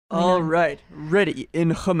All right, ready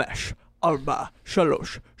in 5, 4, 3, 2.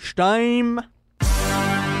 Yeah.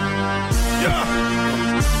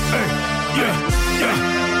 Hey, yeah.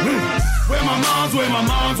 Where my mom's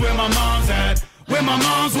at? Where my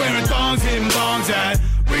mom's wearing thongs, hitting bongs at?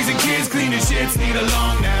 Raising kids, cleaning shits, need a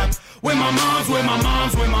long nap. Where my mom's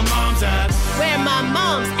at? Where my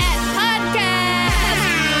mom's at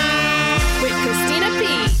podcast with Christina P.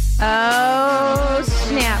 Oh,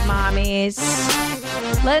 snap, mommies.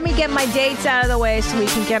 Let me get my dates out of the way so we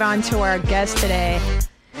can get on to our guest today.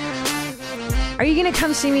 Are you going to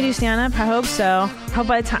come see me do stand-up? I hope so. Hope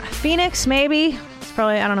by the time Phoenix, maybe. It's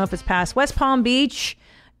probably, I don't know if it's past. West Palm Beach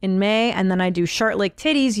in May, and then I do Short Lake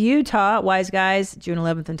Titties, Utah, Wise Guys, June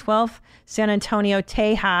 11th and 12th. San Antonio,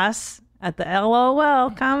 Tejas at the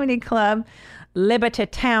LOL Comedy Club. Liberty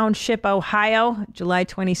Township, Ohio, July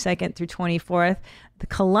 22nd through 24th. The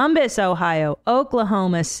Columbus, Ohio,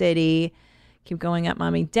 Oklahoma City. Keep going up,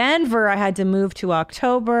 mommy. Denver, I had to move to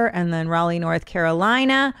October, and then Raleigh, North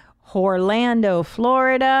Carolina, Orlando,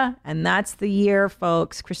 Florida, and that's the year,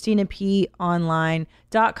 folks.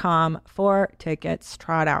 ChristinaPOnline.com for tickets.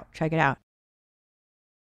 Try it out. Check it out.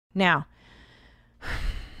 Now,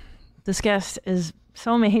 this guest is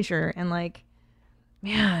so major, and like,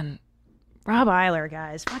 man, Rob Iler,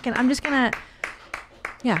 guys. Fucking, I'm just gonna,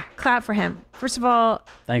 clap for him. First of all,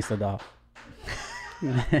 thanks, Ladal.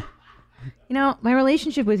 You know, my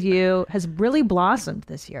relationship with you has really blossomed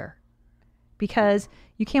this year because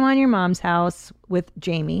you came on your mom's house with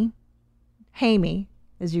Jamie, Hamie,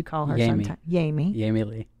 as you call her sometimes. Jamie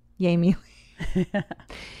Lee.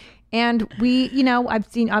 And we, you know,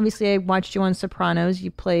 obviously I watched you on Sopranos.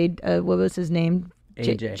 You played, what was his name?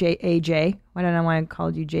 AJ. AJ. Why don't I want to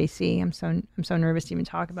call you JC? I'm so nervous to even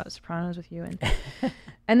talk about Sopranos with you.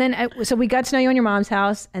 And then, so we got to know you on your mom's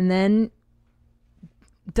house, and then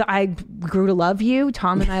I grew to love you.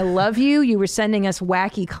 Tom and I love you. You were sending us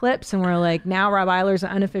wacky clips, and we're like, now Rob Eiler's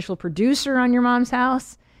an unofficial producer on your mom's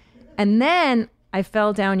house. And then I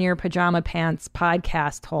fell down your Pajama Pants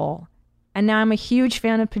podcast hole, and now I'm a huge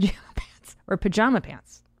fan of Pajama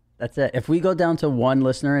Pants. That's it. If we go down to one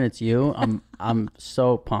listener and it's you, I'm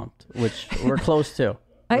so pumped, which we're close to.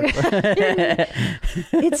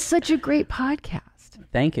 It's such a great podcast.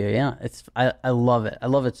 Thank you. Yeah, I love it. I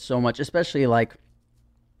love it so much, especially like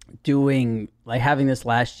having this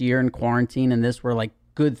last year in quarantine and this where like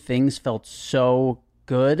good things felt so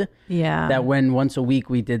good. Yeah. That when once a week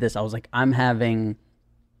we did this, I was like, I'm having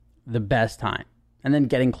the best time. And then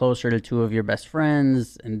getting closer to two of your best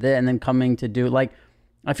friends and then coming to do like,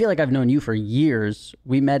 I feel like I've known you for years.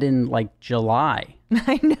 We met in like July.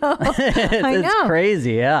 I know. It's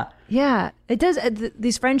crazy. Yeah. Yeah. It does.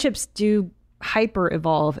 These friendships do hyper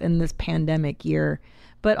evolve in this pandemic year.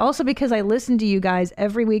 But also because I listen to you guys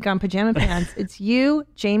every week on Pajama Pants. It's you,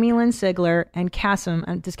 Jamie Lynn Sigler, and Kasim.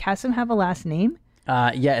 Does Kasim have a last name?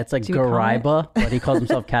 Yeah, it's like Garaiba, but he calls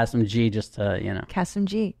himself Kasim G just to, you know. Kasim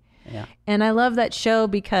G. Yeah. And I love that show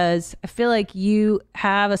because I feel like you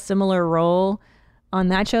have a similar role on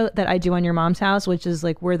that show that I do on your mom's house, which is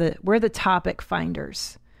like we're the topic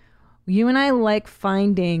finders. You and I like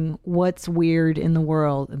finding what's weird in the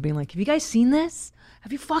world and being like, have you guys seen this?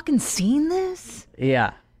 Have you fucking seen this?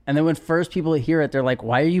 Yeah. And then when first people hear it, they're like,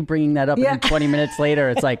 why are you bringing that up? Yeah. And then 20 minutes later,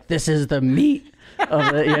 it's like, this is the meat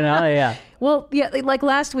of it, you know? Yeah. Well, yeah, like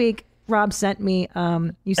last week, Rob sent me,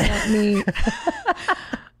 you sent me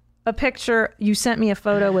a picture. You sent me a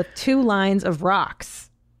photo with 2 lines of rocks.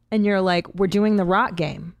 And you're like, we're doing the rock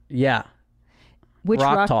game. Yeah. Which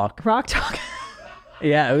rock talk. Rock talk.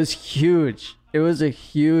 Yeah, it was huge. It was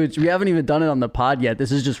we haven't even done it on the pod yet. This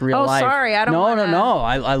is just real life. Oh, sorry. I don't No.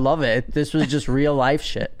 I love it. This was just real life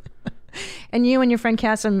shit. And you and your friend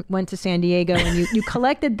Kasim went to San Diego and you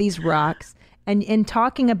collected these rocks and in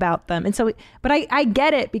talking about them. And so, but I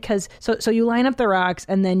get it because, so you line up the rocks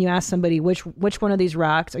and then you ask somebody, which one of these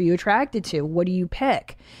rocks are you attracted to? What do you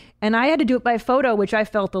pick? And I had to do it by photo, which I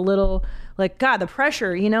felt a little like, God, the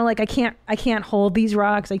pressure, you know, like I can't hold these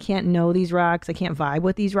rocks. I can't know these rocks. I can't vibe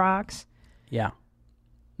with these rocks. Yeah.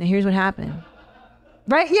 Now here's what happened.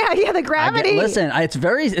 Right? Yeah, the gravity. Listen,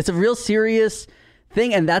 it's a real serious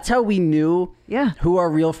thing, and that's how we knew who our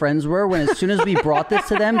real friends were. When as soon as we brought this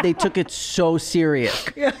to them, they took it so serious.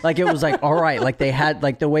 Yeah. Like it was like, all right, like they had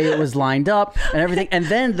like the way it was lined up and everything. And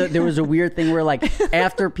then there was a weird thing where like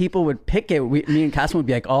after people would pick it, me and Kasim would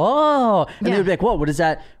be like, oh, and they would be like, whoa, what is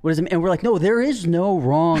that? What is it? And we're like, no, there is no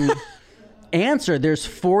wrong answer. There's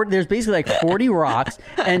basically like 40 rocks,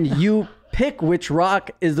 and you pick which rock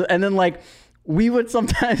is, and then like we would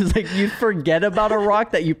sometimes like you'd forget about a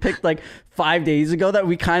rock that you picked like 5 days ago that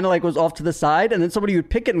we kind of like was off to the side, and then somebody would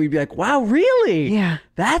pick it and we'd be like, wow, really? Yeah.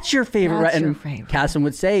 That's your favorite. That's and your favorite. Cassim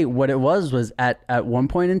would say what it was at one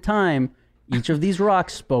point in time, each of these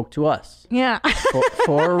rocks spoke to us. Yeah.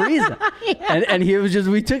 For a reason. Yeah. And he was just,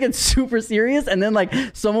 we took it super serious. And then like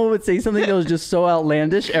someone would say something that was just so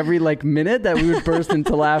outlandish every like minute that we would burst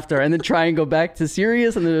into laughter and then try and go back to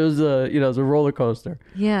serious. And then it was it was a roller coaster.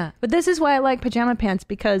 Yeah. But this is why I like pajama pants,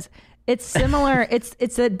 because it's similar.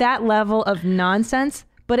 it's at that level of nonsense,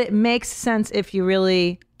 but it makes sense if you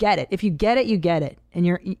really get it. If you get it, you get it. And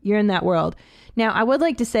you're in that world. Now, I would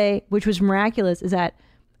like to say, which was miraculous, is that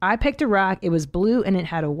I picked a rock. It was blue and it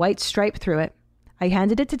had a white stripe through it. I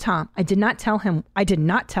handed it to Tom. I did not tell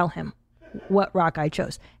him what rock I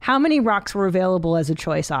chose. How many rocks were available as a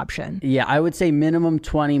choice option? Yeah, I would say minimum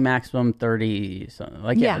 20, maximum 30. Something.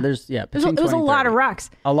 Like, it was a lot of rocks.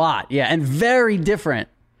 A lot, yeah. And very different.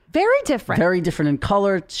 Very different. Very different in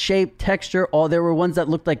color, shape, texture. There were ones that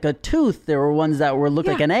looked like a tooth. There were ones that looked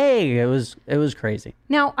like an egg. It was crazy.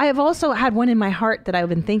 Now, I have also had one in my heart that I've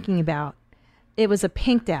been thinking about. It was a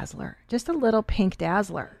pink dazzler, just a little pink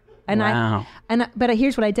dazzler. And wow. But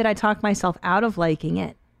here's what I did. I talked myself out of liking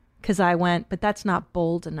it because I went, but that's not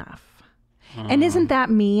bold enough. And isn't that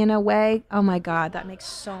me in a way? Oh my God, that makes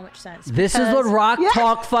so much sense. This is what rock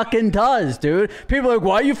talk fucking does, dude. People are like,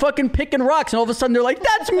 why are you fucking picking rocks? And all of a sudden they're like,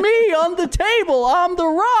 that's me on the table. I'm the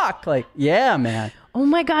rock. Like, yeah, man. Oh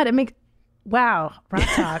my God, wow, rock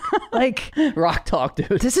talk. Like, rock talk,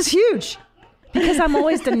 dude. This is huge. Because I'm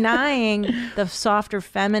always denying the softer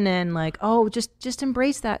feminine, like, oh, just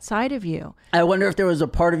embrace that side of you. I wonder if there was a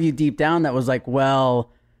part of you deep down that was like,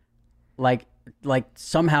 well, like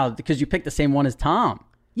somehow, because you picked the same one as Tom.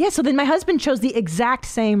 Yeah, so then my husband chose the exact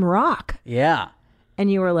same rock. Yeah. And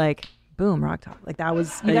you were like, boom, rock talk. Like that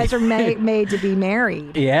was, you guys are made to be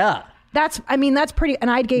married. Yeah. That's pretty, and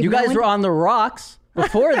I gave you guys were on the rocks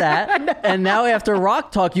before that, and now after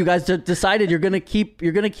rock talk, you guys decided you're gonna keep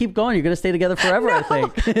going. You're gonna stay together forever. No, I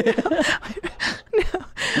think.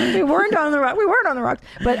 No, we weren't on the rock. We weren't on the rocks.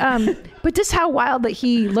 But just how wild that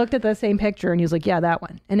he looked at the same picture and he was like, yeah, that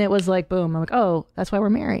one. And it was like, boom. I'm like, oh, that's why we're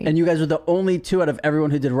married. And you guys were the only two out of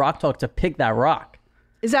everyone who did rock talk to pick that rock.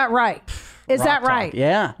 Is that right? Is that right?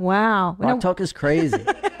 Yeah. Wow. Rock talk is crazy.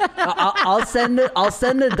 I'll send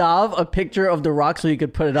Nadav a picture of the rock so you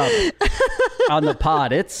could put it up on the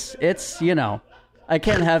pod. It's I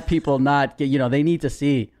can't have people not get, they need to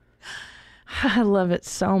see. I love it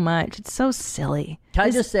so much. It's so silly. Can I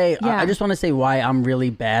just say, I just want to say why I'm really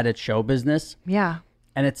bad at show business. Yeah.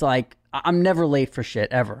 And it's like, I'm never late for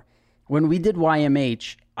shit, ever. When we did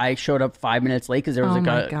YMH, I showed up 5 minutes late because there was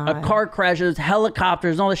a car crash, there was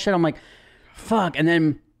helicopters and all this shit. I'm like, fuck. And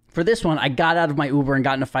then for this one, I got out of my Uber and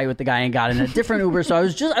got in a fight with the guy and got in a different Uber. So I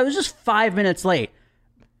was just 5 minutes late.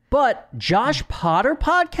 But Josh Potter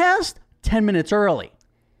podcast, 10 minutes early.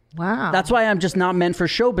 Wow. That's why I'm just not meant for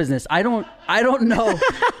show business. I don't know.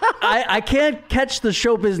 I can't catch the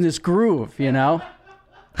show business groove,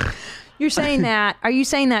 You're saying that. Are you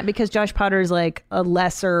saying that because Josh Potter is like a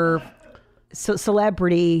lesser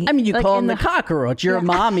celebrity? I mean, you call him the cockroach. You're a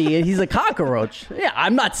mommy and he's a cockroach. Yeah,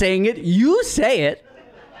 I'm not saying it. You say it.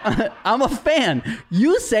 I'm a fan.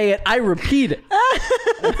 You say it. I repeat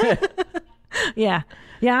it. Yeah.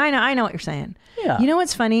 Yeah, I know what you're saying. Yeah. You know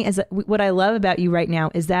what's funny is that what I love about you right now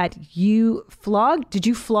is that did you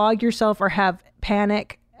flog yourself or have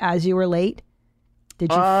panic as you were late?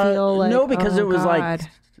 Did you feel like, no, because it was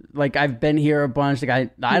like I've been here a bunch.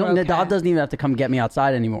 Like Nadav doesn't even have to come get me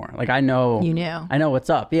outside anymore. Like I know. You knew. I know what's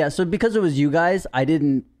up. Yeah. So because it was you guys, I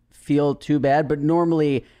didn't feel too bad. But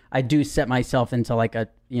normally I do set myself into like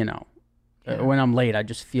when I'm late, I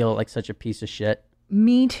just feel like such a piece of shit.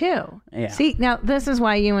 Me too. Yeah. See, now this is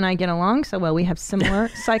why you and I get along so well. We have similar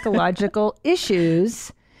psychological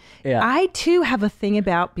issues. Yeah. I too have a thing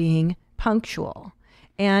about being punctual.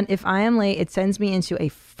 And if I am late, it sends me into a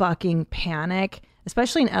fucking panic,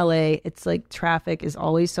 especially in LA. It's like traffic is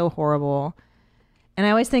always so horrible. And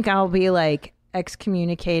I always think I'll be like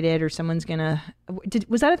excommunicated or someone's gonna.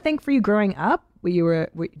 Was that a thing for you growing up?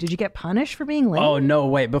 Did you get punished for being late? Oh, no,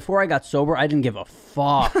 wait. Before I got sober, I didn't give a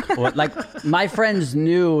fuck. Like, my friends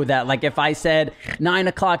knew that, like, if I said 9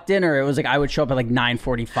 o'clock dinner, it was like I would show up at like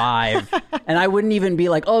 9:45. And I wouldn't even be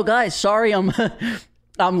like, oh, guys, sorry, I'm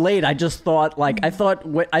late. I just thought, like, I thought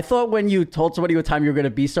when you told somebody what time you were going to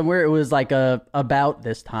be somewhere, it was like about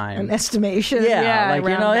this time. An estimation. Yeah,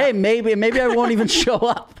 like, hey, maybe I won't even show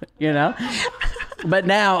up, But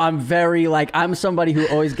now I'm very like, I'm somebody who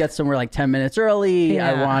always gets somewhere like 10 minutes early.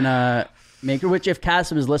 Yeah. I want to, maker. Which, if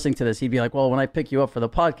Kasim is listening to this, he'd be like, "Well, when I pick you up for the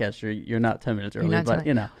podcast, you're not 10 minutes early." But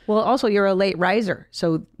you know. Well, also you're a late riser,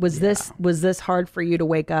 so was this hard for you to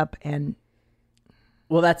wake up and?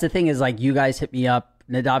 Well, that's the thing is like you guys hit me up.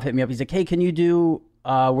 Nadav hit me up. He's like, "Hey, can you do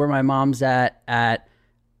where my mom's at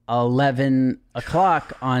 11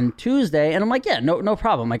 o'clock on Tuesday?" And I'm like, yeah, no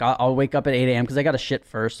problem. Like I'll wake up at 8 a.m. because I got to shit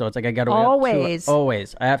first. So it's like I got to always.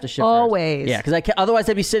 I have to shit always. First. Yeah, because I can't, otherwise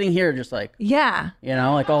I'd be sitting here just like, yeah, you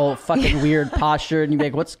know, like all fucking weird posture, and you'd be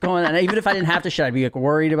like, what's going on? And even if I didn't have to shit, I'd be like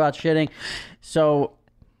worried about shitting. So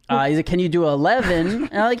he's like, can you do 11?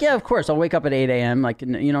 And I'm like, yeah, of course. I'll wake up at 8 a.m. Like,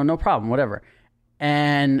 you know, no problem, whatever.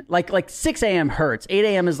 And like 6 a.m. hurts. 8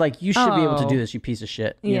 a.m. is like, you should be able to do this, you piece of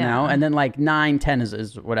shit, you know? And then like 9, 10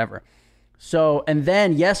 is whatever. So, and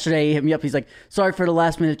then yesterday he hit me up. He's like, sorry for the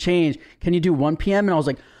last minute change. Can you do 1 p.m.? And I was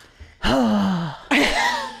like,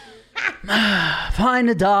 fine,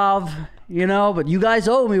 Nadav, you know, but you guys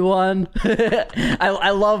owe me one.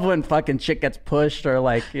 I love when fucking shit gets pushed or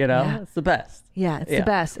like, you know, it's the best. Yeah, it's the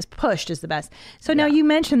best. It's pushed is the best. So now you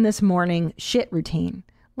mentioned this morning shit routine.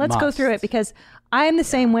 Let's go through it because I am the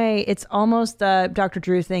same way. It's almost Dr.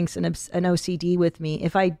 Drew thinks an OCD with me.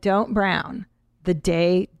 If I don't brown, the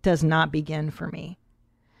day does not begin for me.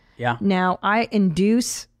 Yeah. Now I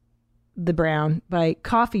induce the brown by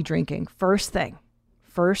coffee drinking first thing.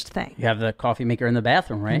 You have the coffee maker in the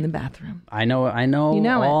bathroom, right? In the bathroom. I know. You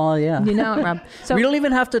know all, it. Yeah. You know it, Rob. So we don't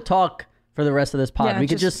even have to talk for the rest of this pod. We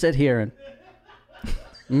could just sit here and.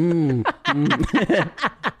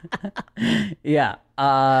 Yeah.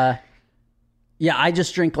 Yeah, I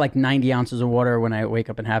just drink like 90 ounces of water when I wake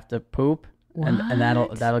up and have to poop. And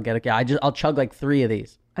that'll get it. Yeah, I'll chug like 3 of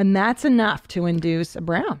these. And that's enough to induce a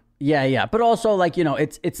brown. Yeah. But also like, you know,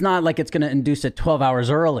 it's not like it's going to induce it 12 hours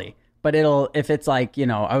early. But if it's like, you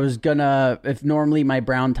know, if normally my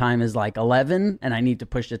brown time is like 11 and I need to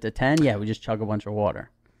push it to 10, yeah, we just chug a bunch of water.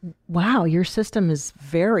 Wow, your system is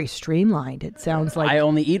very streamlined. It sounds like I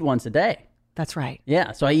only eat once a day. That's right.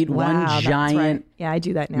 Yeah, so I eat one giant right. Yeah, I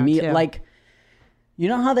do that now meal. too. Like, you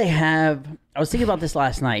know how they have, I was thinking about this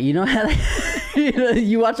last night. You know how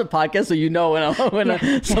you watch a podcast so you know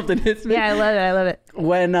when something hits me. Yeah, I love it.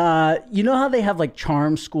 When you know how they have like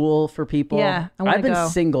charm school for people? Yeah, I've been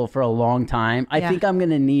single for a long time. I think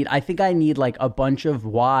I need like a bunch of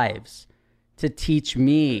wives to teach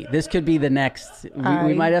me. This could be the next,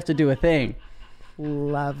 we might have to do a thing.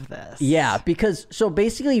 Love this. Yeah, because so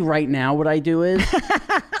basically right now what I do is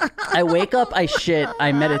I wake up, I shit,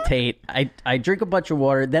 I meditate, I drink a bunch of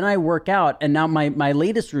water, then I work out. And now my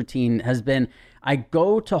latest routine has been I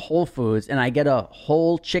go to Whole Foods and I get a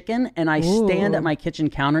whole chicken and I stand at my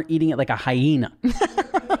kitchen counter eating it like a hyena.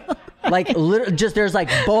 Like just there's like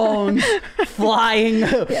bones flying.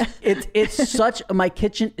 Yeah. My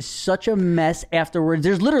kitchen is such a mess afterwards.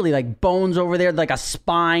 There's literally like bones over there, like a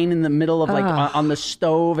spine in the middle of like on the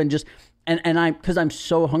stove, and just and because I'm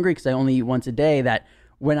so hungry because I only eat once a day, that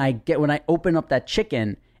when I open up that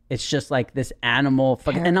chicken, it's just like this animal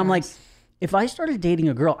and I'm like, if I started dating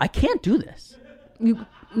a girl, I can't do this.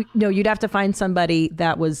 No, you'd have to find somebody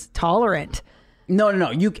that was tolerant. No.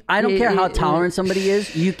 I don't care how tolerant somebody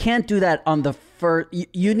is. You can't do that on the first.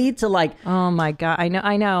 You need to like. Oh my God!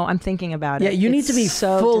 I know. I'm thinking about it. Yeah, you need to be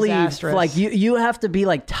so fully disastrous. Like you have to be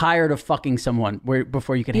like tired of fucking someone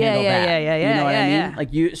before you can handle that. Yeah. You know what I mean? Yeah.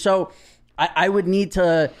 Like you. So I would need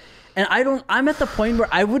to. And I'm at the point where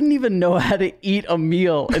I wouldn't even know how to eat a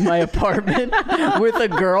meal in my apartment with a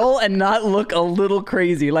girl and not look a little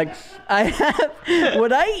crazy. Like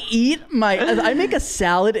when I make a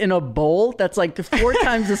salad in a bowl that's like 4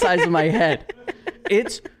 times the size of my head.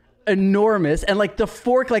 It's enormous. And like the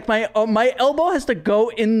fork, like my elbow has to go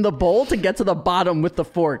in the bowl to get to the bottom with the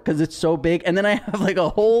fork because it's so big. And then I have like a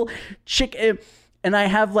whole chicken. And I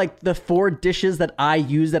have like the 4 dishes that I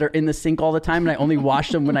use that are in the sink all the time, and I only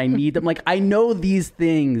wash them when I need them. Like, I know these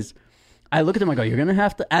things. I look at them, I go, you're going to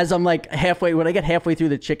have to, as I'm like when I get halfway through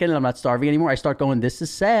the chicken and I'm not starving anymore, I start going, this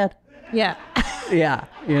is sad. Yeah. Yeah.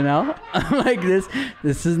 You know, I'm like, this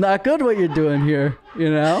is not good what you're doing here,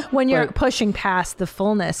 you know? When you're pushing past the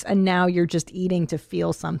fullness and now you're just eating to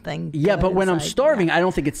feel something. Yeah. But when I'm starving, I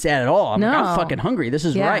don't think it's sad at all. I'm fucking hungry. This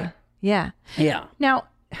is right. Yeah. Yeah. Now,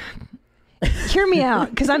 hear me out,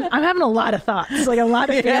 because I'm having a lot of thoughts, like a lot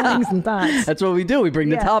of feelings and thoughts. That's what we do. We bring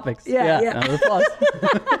the topics. Yeah.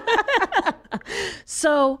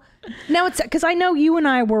 So now it's because I know you and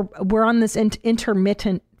I were on this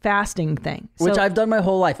intermittent fasting thing, which I've done my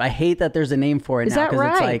whole life. I hate that there's a name for it now. Is that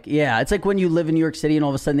right? It's like, it's like when you live in New York City and all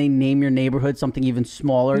of a sudden they name your neighborhood something even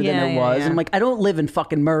smaller than it was. Yeah. And I'm like, I don't live in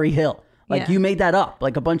fucking Murray Hill. Like you made that up.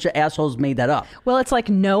 Like a bunch of assholes made that up. Well, it's like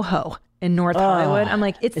NoHo. in North Hollywood. I'm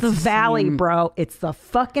like, it's the valley, bro. It's the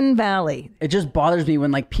fucking valley. It just bothers me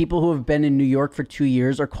when like people who have been in New York for 2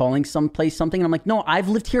 years are calling someplace something. And I'm like, no, I've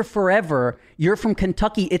lived here forever. You're from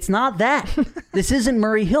Kentucky. It's not that. This isn't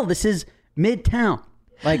Murray Hill. This is Midtown.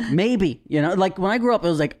 Like maybe, you know, like when I grew up, it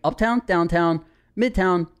was like uptown, downtown,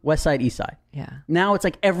 Midtown, West Side, East Side. Yeah. Now it's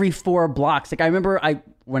like every 4 blocks. Like I remember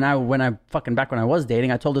when I was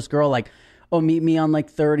dating, I told this girl like, oh, meet me on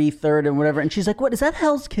like 33rd and whatever. And she's like, what, is that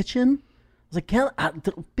Hell's Kitchen? I was like, hell,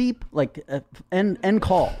 beep, like, end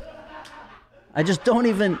call. I just don't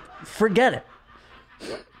even forget it.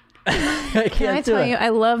 I can't Can I tell you, I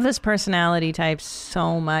love this personality type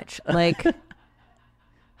so much. Like,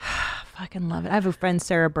 fucking love it. I have a friend,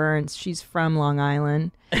 Sarah Burns. She's from Long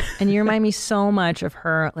Island. And you remind me so much of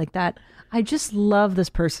her, like that. I just love this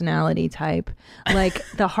personality type. Like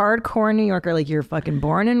the hardcore New Yorker, like you're fucking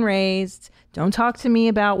born and raised. Don't talk to me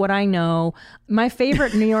about what I know. My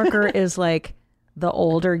favorite New Yorker is like the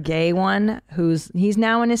older gay one he's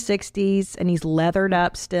now in his 60s and he's leathered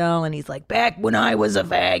up still. And he's like, back when I was a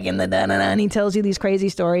fag and and he tells you these crazy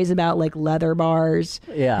stories about like leather bars.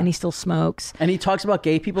 Yeah. And he still smokes. And he talks about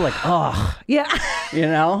gay people like, oh. Yeah. You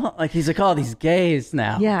know, like he's like, oh, these gays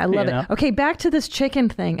now. Yeah, I love you it. know? Okay, back to this chicken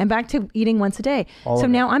thing and back to eating once a day. So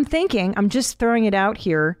now I'm thinking, I'm just throwing it out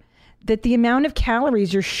here, that the amount of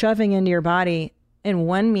calories you're shoving into your body in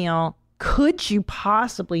one meal, could you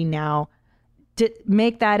possibly now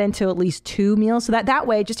make that into at least 2 meals? So that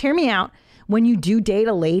way, just hear me out. When you do date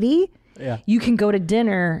a lady, you can go to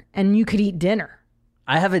dinner and you could eat dinner.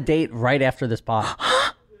 I have a date right after this pod.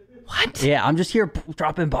 What? Yeah, I'm just here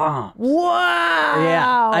dropping bombs.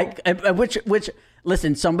 Wow. Yeah, which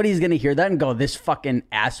listen, somebody's gonna hear that and go, this fucking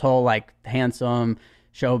asshole, like handsome,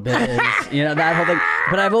 showbiz, you know, that whole thing.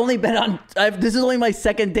 But I've only been on. This is only my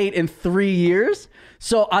second date in 3 years,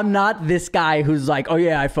 so I'm not this guy who's like, oh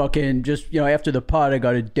yeah, I fucking just, you know, after the pod I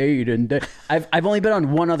got a date, and I've only been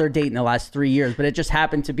on one other date in the last 3 years, but it just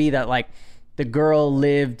happened to be that like the girl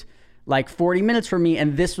lived like 40 minutes from me,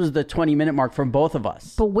 and this was the 20-minute mark from both of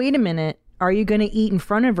us. But wait a minute. Are you going to eat in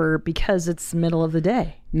front of her because it's middle of the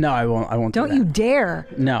day? No, I won't. Don't you dare.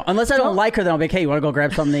 No, unless I don't like her, then I'll be like, hey, you want to go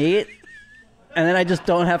grab something to eat? And then I just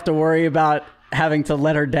don't have to worry about having to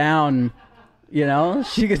let her down. You know,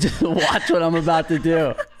 she could just watch what I'm about to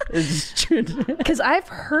do. Because I've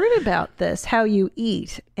heard about this, how you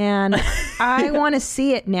eat, and I want to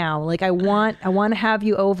see it now. Like I want to have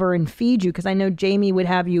you over and feed you, because I know Jamie would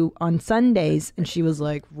have you on Sundays, and she was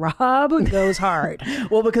like, Rob goes hard.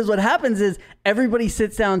 Well, because what happens is everybody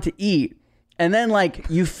sits down to eat, and then like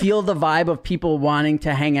you feel the vibe of people wanting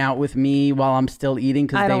to hang out with me while I'm still eating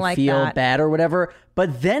because they feel bad or whatever.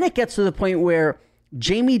 But then it gets to the point where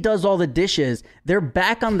Jamie does all the dishes. They're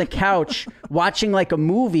back on the couch watching like a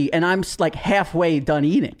movie, and I'm like halfway done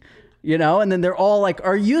eating, you know? And then they're all like,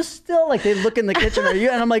 are you still, like, they look in the kitchen, are you?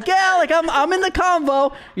 And I'm like, yeah, like I'm in the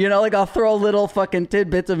convo, you know, like I'll throw little fucking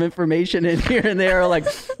tidbits of information in here and there, like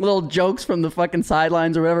little jokes from the fucking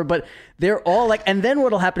sidelines or whatever. But they're all like, and then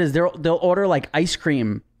what'll happen is they'll order like ice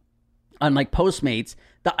cream on like Postmates.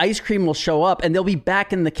 The ice cream will show up and they'll be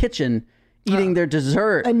back in the kitchen eating their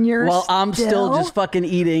dessert, and while I'm still just fucking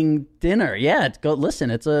eating dinner. Yeah, listen,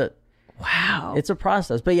 it's a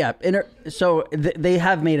process. But yeah, so they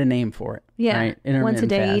have made a name for it. Yeah, right? Once a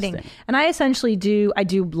day eating. And I essentially do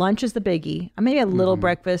lunch as the biggie. Maybe a little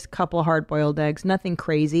breakfast, couple of hard-boiled eggs, nothing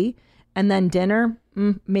crazy, and then dinner,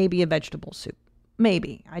 maybe a vegetable soup.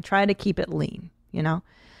 Maybe I try to keep it lean, you know.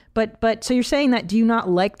 But so you're saying that, do you not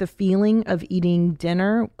like the feeling of eating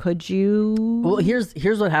dinner? Could you? Well, here's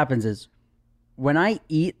what happens is, when I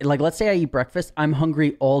eat, like, let's say I eat breakfast, I'm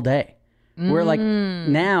hungry all day. Where like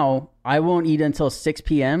now I won't eat until 6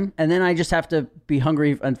 p.m. and then I just have to be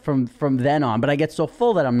hungry from then on. But I get so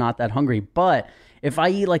full that I'm not that hungry. But if I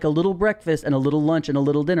eat like a little breakfast and a little lunch and a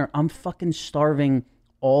little dinner, I'm fucking starving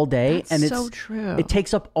all day. That's and it's so true. It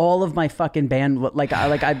takes up all of my fucking bandwidth. Like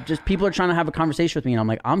I just, people are trying to have a conversation with me and I'm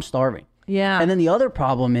like, I'm starving. Yeah. And then the other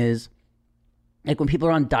problem is, like, when people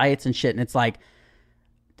are on diets and shit and it's like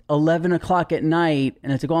 11 o'clock at night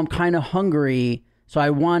and it's like, oh, I'm kind of hungry, so I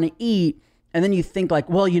want to eat. And then you think like,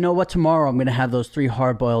 well, you know what, tomorrow I'm going to have those 3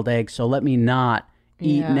 hard-boiled eggs, so let me not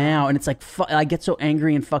eat now. And it's like, I get so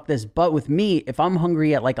angry and fuck this. But with me, if I'm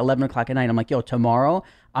hungry at like 11 o'clock at night, I'm like, yo, tomorrow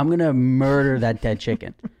I'm going to murder that dead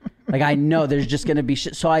chicken. Like, I know there's just going to be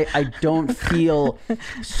shit. So I don't feel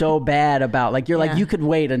so bad about, like, you're like, you could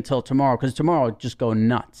wait until tomorrow, because tomorrow I'll just go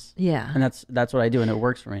nuts. Yeah. And that's what I do, and it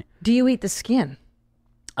works for me. Do you eat the skin?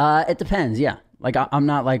 It depends, yeah. Like I'm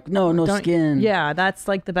not like no skin. Yeah, that's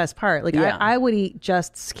like the best part. Like I would eat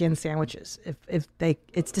just skin sandwiches if they.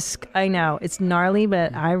 I know it's gnarly,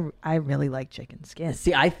 but I really like chicken skin.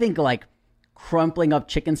 See, I think like crumpling up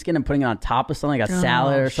chicken skin and putting it on top of something like a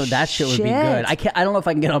salad or so, that shit would be good. I don't know if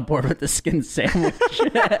I can get on board with the skin sandwich.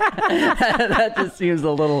 That just seems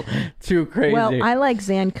a little too crazy. Well, I like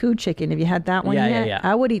Zankou chicken. Have you had that one yet? Yeah.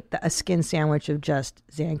 I would eat a skin sandwich of just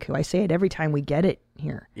Zankou. I say it every time we get it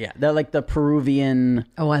here. Yeah, they're like the Peruvian.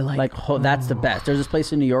 Oh, I like that's the best. There's this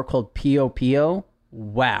place in New York called Pio Pio.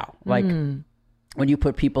 Wow. Like when you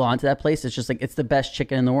put people onto that place, it's just like it's the best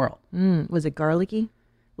chicken in the world. Was it garlicky?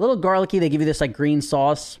 A little garlicky. They give you this like green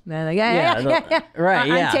sauce. Yeah. Right,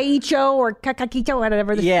 yeah. Anteicho or cacaquito,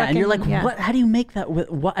 whatever. And you're like, what? How do you make that? With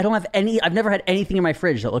what? I don't have any. I've never had anything in my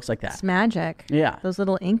fridge that looks like that. It's magic. Yeah. Those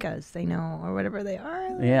little Incas, they know, or whatever they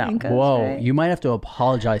are. Yeah. Incas, Whoa. right? You might have to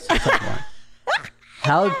apologize to someone.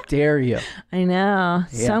 How dare you? I know.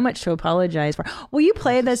 Yeah. So much to apologize for. Will you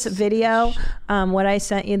play this video? What I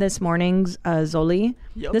sent you this morning, Zoli?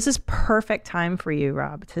 Yep. This is perfect time for you,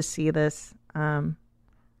 Rob, to see this.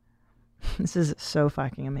 This is so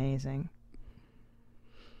fucking amazing.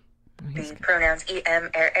 The pronouns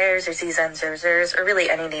em, ers, or zens, zers, or really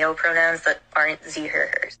any neo-pronouns that aren't ze,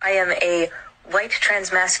 her, hers. I am a white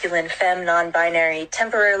transmasculine femme non-binary,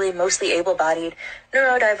 temporarily mostly able-bodied,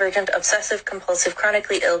 neurodivergent, obsessive-compulsive,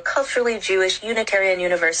 chronically ill, culturally Jewish, Unitarian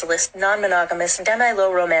Universalist, non-monogamous,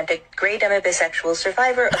 demi-low romantic, gray demi-bisexual,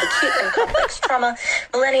 survivor of acute and complex trauma,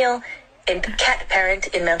 millennial, and cat parent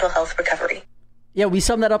in mental health recovery. Yeah, we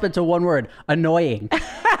sum that up into one word: annoying.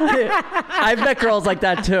 I've met girls like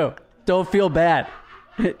that too. Don't feel bad.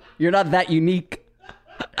 You're not that unique.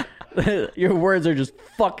 Your words are just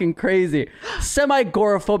fucking crazy.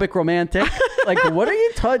 Semi-agoraphobic romantic. Like, what are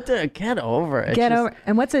you taught to get over? It's Get over.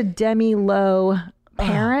 And what's a demi-low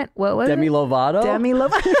parent? What was Demi it? Lovato? Demi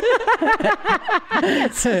Lovato.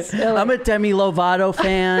 I'm a Demi Lovato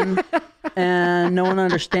fan, and no one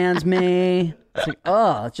understands me. It's like,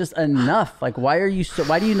 it's just enough. Like, why do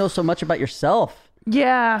you know so much about yourself?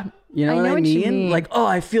 Yeah. You know what I what you mean? Like,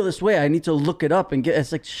 I feel this way. I need to look it up and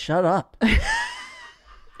it's like, shut up.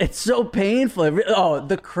 It's so painful.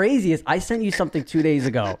 The craziest. I sent you something 2 days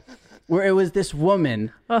ago where it was this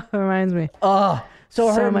woman. Oh, it reminds me. So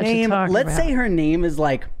her much to name, talk let's about. say her name is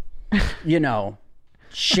like,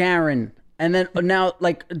 Sharon. And then now,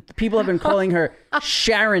 like, people have been calling her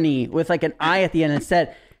Sharony with like an I at the end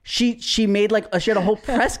instead. She made like she had a whole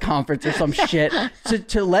press conference or some shit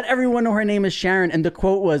to let everyone know her name is Sharon, and the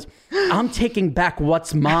quote was, "I'm taking back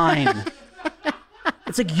what's mine."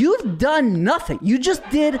 It's like, you've done nothing. You just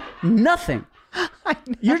did nothing.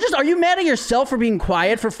 Are you mad at yourself for being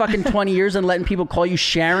quiet for fucking 20 years and letting people call you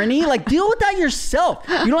Sharony? Like, deal with that yourself.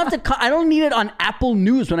 You don't have to. I don't need it on Apple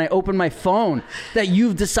News when I open my phone that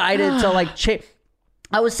you've decided to like change.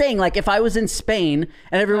 I was saying, like, if I was in Spain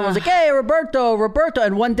and everyone was like, "Hey, Roberto,"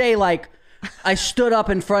 and one day, like, I stood up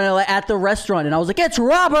in front of, like, at the restaurant and I was like, "It's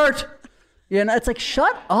Robert." You know, it's like,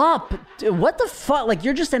 shut up. Dude, what the fuck? Like,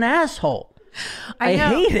 you're just an asshole. I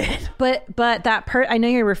hate it. But that I know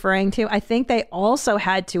you're referring to, I think they also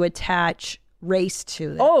had to attach race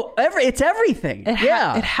to it. Oh, it's everything.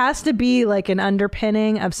 It has to be like an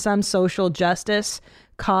underpinning of some social justice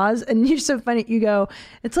cause. And you're so funny. You go,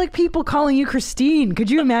 it's like people calling you Christine.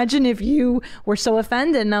 Could you imagine if you were so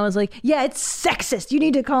offended? And I was like, yeah, it's sexist. You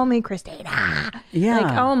need to call me Christina. Yeah.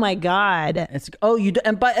 Like, oh my God. It's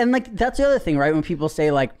and like that's the other thing, right? When people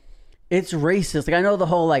say like it's racist, like I know the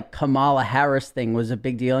whole like Kamala Harris thing was a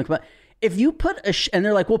big deal. Like, but if you put and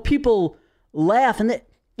they're like, well, people laugh, and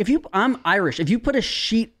I'm Irish. If you put a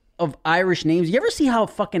sheet of Irish names, you ever see how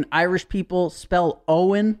fucking Irish people spell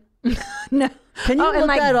Owen? No. Can you look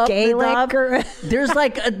like that up? Gaelic or... There's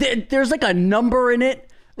like a number in it.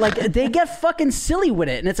 Like they get fucking silly with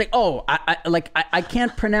it, and it's like, I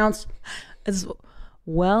can't pronounce. It's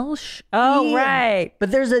Welsh. Oh, right.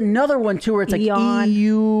 But there's another one too where it's like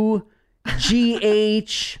EUGH,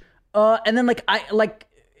 and then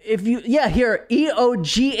if you here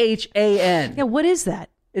EOGHAN. Yeah, what is that?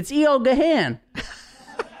 It's Eogahan.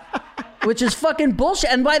 Which is fucking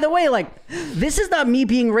bullshit. And by the way, like, this is not me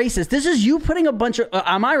being racist. This is you putting a bunch of,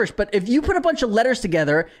 I'm Irish, but if you put a bunch of letters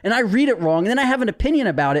together and I read it wrong and then I have an opinion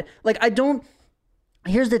about it, like,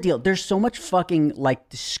 here's the deal. There's so much fucking, like,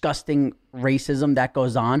 disgusting racism that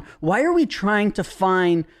goes on. Why are we trying to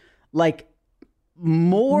find, like,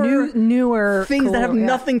 more newer things that have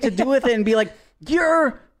nothing to do with it and be like,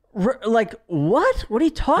 you're... Like, what? What are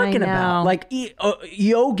you talking about? Like,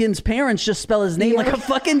 Yogan's parents just spell his name like a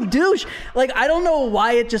fucking douche. Like, I don't know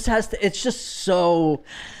why it just has to. It's just so.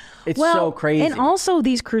 It's so crazy. And also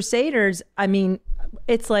these crusaders, I mean,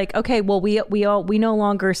 it's like, okay, well, we no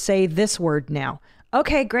longer say this word now.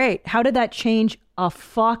 Okay, great. How did that change a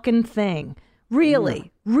fucking thing?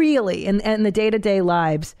 Really? In the day-to-day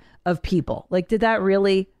lives of people. Like, did that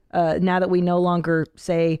really, now that we no longer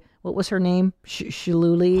say, what was her name?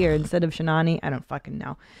 Shiluli or instead of Shanani? I don't fucking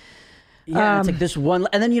know. Yeah, it's like this one,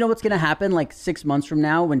 and then you know what's gonna happen? Like 6 months from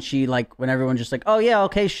now, when everyone's just like, oh yeah,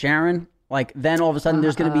 okay, Sharon. Like then all of a sudden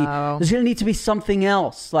there's gonna need to be something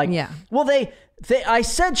else. Like, well, I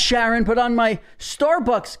said Sharon, but on my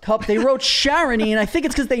Starbucks cup they wrote Sharony, and I think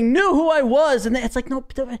it's because they knew who I was. And it's like, no,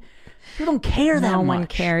 people don't care that much. No one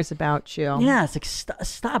cares about you. Yeah, it's like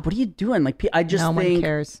stop. What are you doing? Like, I just think no one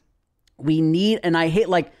cares. We need, and I hate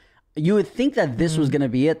like. You would think that this was going to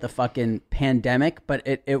be it, the fucking pandemic, but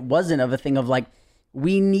it wasn't. Of a thing of like,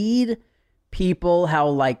 we need people how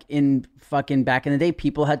like in fucking back in the day,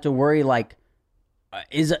 people had to worry like,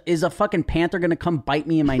 is a fucking panther going to come bite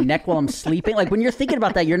me in my neck while I'm sleeping? Like when you're thinking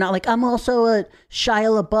about that, you're not like, I'm also a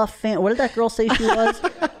Shia LaBeouf fan. What did that girl say she was?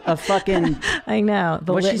 A fucking... I know.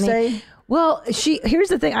 What'd she say? Well, here's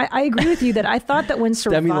the thing. I agree with you that I thought that when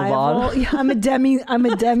survival, I'm a Demi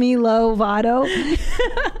Lovato.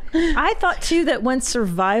 I thought too that when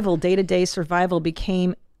day-to-day survival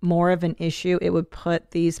became more of an issue, it would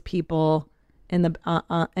put these people in the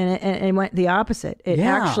and it went the opposite. It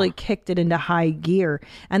actually kicked it into high gear.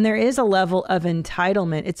 And there is a level of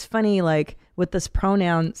entitlement. It's funny, like with this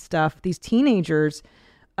pronoun stuff, these teenagers.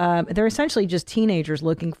 They're essentially just teenagers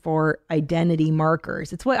looking for identity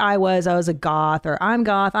markers. It's what I was a goth, or I'm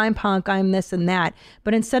goth, I'm punk, I'm this and that.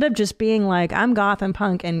 But instead of just being like, I'm goth, I'm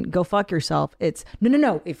punk, and go fuck yourself, it's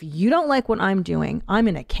no. If you don't like what I'm doing, I'm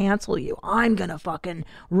going to cancel you. I'm going to fucking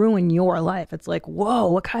ruin your life. It's like, whoa,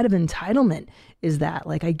 what kind of entitlement is that?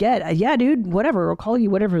 Like, I get, yeah, dude, whatever. I'll call you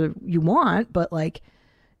whatever you want, but like,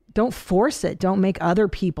 don't force it. Don't make other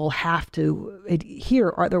people have to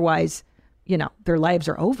adhere, otherwise... their lives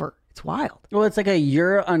are over. It's wild. Well, it's like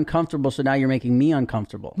you're uncomfortable, so now you're making me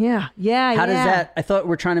uncomfortable. Yeah. How does that? I thought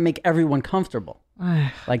we're trying to make everyone comfortable.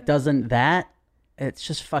 Like, doesn't that? It's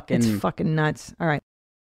just fucking. It's fucking nuts. All right.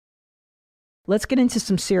 Let's get into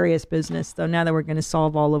some serious business, though. Now that we're going to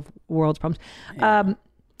solve all of the world's problems. Yeah.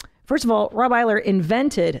 First of all, Rob Iler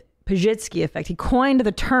invented Pazsitzky effect. He coined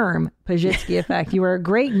the term Pazsitzky effect. You are a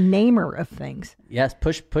great namer of things. Yes.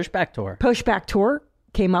 Pushback tour. Pushback tour.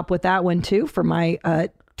 Came up with that one too for my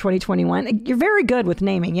 2021. You're very good with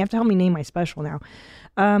naming. You have to help me name my special now.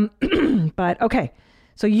 But okay,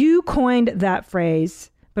 so you coined that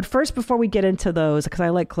phrase. But first, before we get into those, because I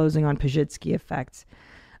like closing on Pazsitzky effects,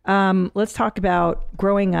 let's talk about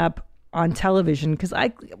growing up on television, because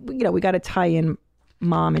we got to tie in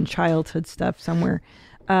mom and childhood stuff somewhere.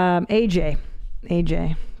 AJ,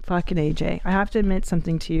 fucking AJ. I have to admit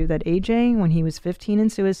something to you that AJ, when he was 15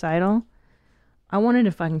 and suicidal, I wanted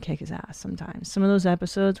to fucking kick his ass sometimes. Some of those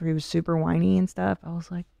episodes where he was super whiny and stuff, I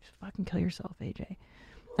was like, just fucking kill yourself, AJ.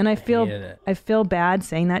 And I feel bad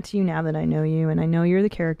saying that to you now that I know you, and I know you're the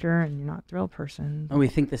character and you're not a real person. Oh, we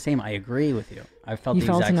think the same. I agree with you. I felt you the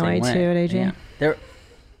felt exact same way. You felt annoyed too at AJ? Yeah.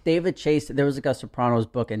 David Chase, there was like a Sopranos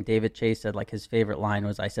book, and David Chase said like his favorite line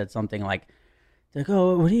was, I said something like,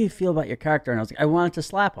 oh, what do you feel about your character? And I was like, I wanted to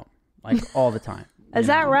slap him like all the time. Is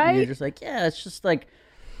that right? And you're just like, yeah, it's just like,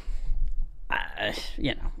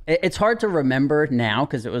 it's hard to remember now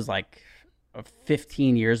because it was like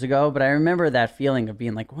 15 years ago, but I remember that feeling of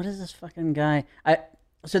being like, what is this fucking guy?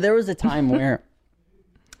 So there was a time where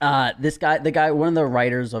the guy, one of the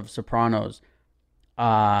writers of Sopranos,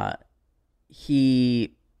 Terry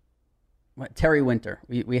Winter,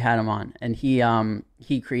 we had him on, and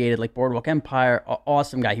he created like Boardwalk Empire,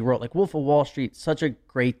 awesome guy. He wrote like Wolf of Wall Street, such a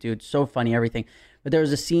great dude, so funny, everything. But there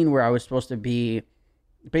was a scene where I was supposed to be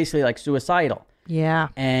basically like suicidal. Yeah.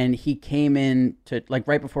 And he came in to like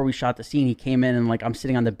right before we shot the scene, he came in and like I'm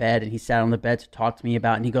sitting on the bed and he sat on the bed to talk to me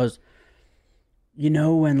about it, and he goes,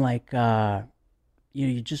 when like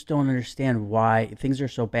you just don't understand why things are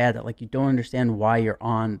so bad, that like you don't understand why you're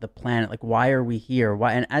on the planet, like why are we here?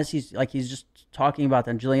 Why? And as he's just talking about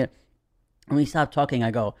that, and Julian, when we stopped talking,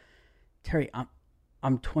 I go, Terry,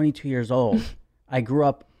 I'm 22 years old. I grew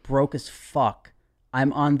up broke as fuck.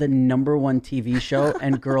 I'm on the #1 TV show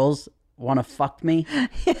and girls want to fuck me.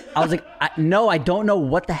 I was like, no, I don't know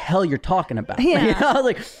what the hell you're talking about. Yeah. I was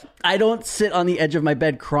like, I don't sit on the edge of my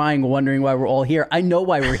bed crying, wondering why we're all here. I know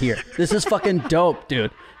why we're here. This is fucking dope,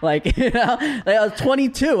 dude. Like, like I was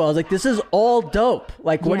 22. I was like, this is all dope.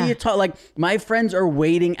 Like, what are you talking? Like, my friends are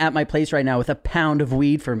waiting at my place right now with a pound of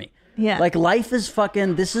weed for me. Yeah. Like, life is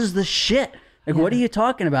fucking, this is the shit. Like, what are you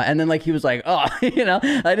talking about? And then like he was like, oh, you know,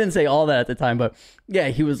 I didn't say all that at the time, but yeah,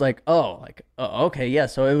 he was like, oh, okay, yeah.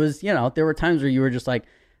 So it was, you know, there were times where you were just like,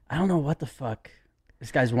 I don't know what the fuck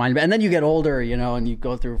this guy's whining about. And then you get older, you know, and you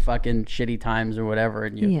go through fucking shitty times or whatever,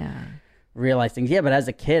 and you realize things. Yeah, but as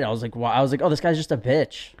a kid, I was like, wow, oh, this guy's just a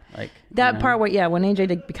bitch. Like that part where, when AJ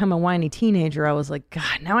did become a whiny teenager, I was like,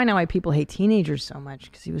 God, now I know why people hate teenagers so much,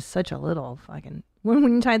 because he was such a little fucking. When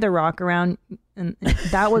you tied the rock around, and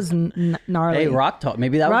that was gnarly. Hey, rock talk.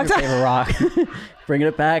 Maybe that was your favorite rock. Bringing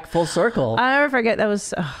it back full circle. I'll never forget. That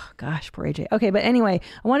was, oh gosh, poor AJ. Okay, but anyway,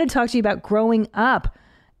 I wanted to talk to you about growing up,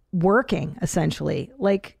 working essentially.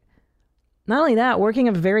 Like, not only that, working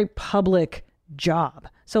a very public job.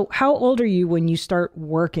 So how old are you when you start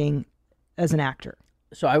working as an actor?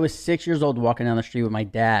 So I was 6 years old walking down the street with my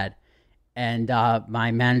dad. And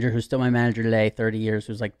my manager, who's still my manager today, 30 years,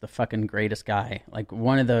 who's like the fucking greatest guy. Like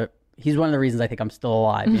he's one of the reasons I think I'm still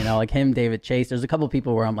alive, you know, like him, David Chase. There's a couple of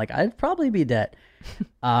people where I'm like, I'd probably be dead.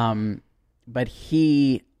 But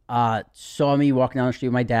he saw me walking down the street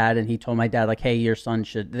with my dad, and he told my dad, like, hey, your son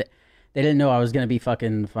should, they didn't know I was going to be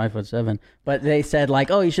fucking 5'7", but they said like,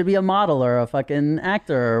 oh, you should be a model or a fucking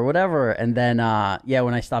actor or whatever. And then,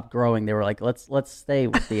 when I stopped growing, they were like, let's stay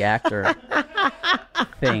with the actor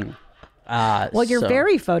thing. Well, you're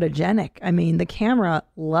very photogenic. I mean, the camera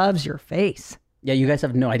loves your face. Yeah, you guys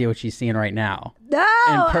have no idea what she's seeing right now. No,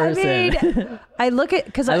 in person. I mean, I look at,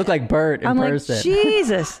 because I look like Bert in person. Like,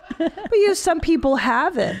 Jesus. But some people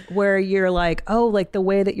have it where you're like, oh, like the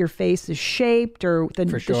way that your face is shaped, or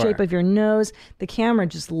the shape of your nose. The camera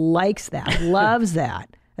just likes that, loves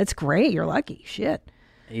that. That's great. You're lucky. Shit.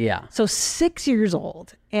 Yeah. So 6 years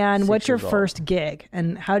old. And what's your first gig?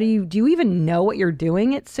 And how do you even know what you're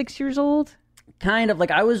doing at 6 years old? Kind of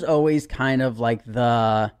like, I was always kind of like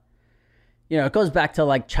it goes back to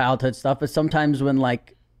like childhood stuff, but sometimes when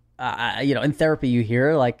like, in therapy you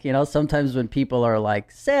hear like, sometimes when people are like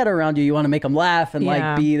sad around you, you want to make them laugh and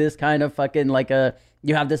like be this kind of fucking like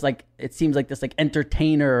you have this like, it seems like this like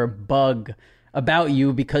entertainer bug about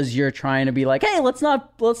you, because you're trying to be like, hey, let's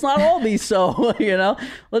not all be so,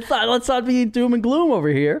 let's not be doom and gloom over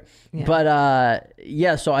here. Yeah.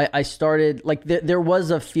 But so I started like there was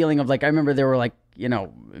a feeling of like, I remember there were like,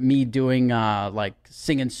 me doing like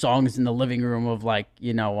singing songs in the living room of like,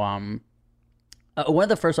 one of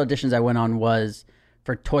the first auditions I went on was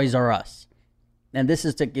for Toys R Us, and this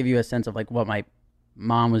is to give you a sense of like what my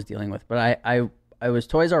mom was dealing with. But I was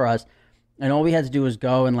Toys R Us. And all we had to do was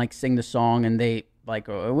go and like sing the song, and they like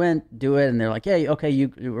went do it, and they're like, "Yeah, okay,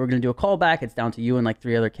 we're gonna do a callback. It's down to you and like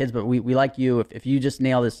 3 other kids, but we like you. If you just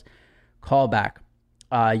nail this callback,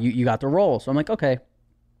 you got the role." So I'm like, okay.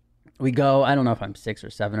 We go. I don't know if I'm 6 or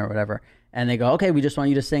 7 or whatever, and they go, "Okay, we just want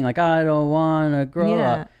you to sing like I don't wanna grow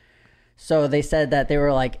up." So they said that they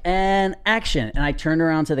were like, "And action!" And I turned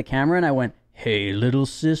around to the camera and I went, "Hey, little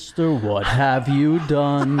sister, what have you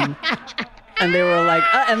done?" And they were like,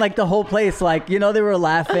 and like the whole place, like, they were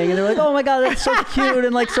laughing, and they were like, oh my God, that's so cute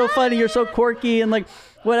and like so funny. You're so quirky and like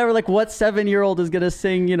whatever. Like, what 7-year-old is going to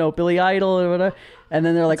sing, Billy Idol or whatever? And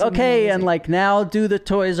then they're like, that's okay. Amazing. And like, now do the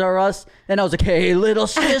Toys R Us. And I was like, hey, little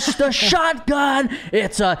sister, shotgun.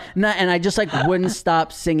 It's and I just like wouldn't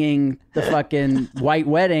stop singing the fucking White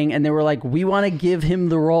Wedding. And they were like, we want to give him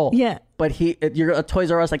the role. Yeah. But you're a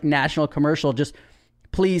Toys R Us like national commercial. Just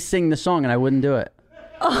please sing the song. And I wouldn't do it.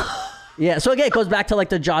 Yeah, so again, it goes back to like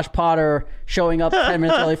the Josh Potter showing up 10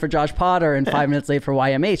 minutes early for Josh Potter and 5 minutes late for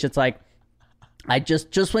YMH. It's like, I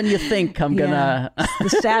just when you think I'm gonna the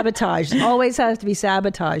sabotage always has to be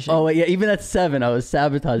sabotaging. Oh yeah, even at 7, I was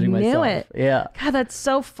sabotaging myself. Knew it. Yeah. God, that's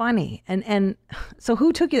so funny. And so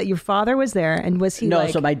who took you? Your father was there, and was he? No,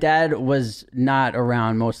 so my dad was not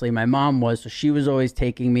around mostly. My mom was, so she was always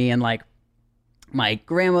taking me, and like my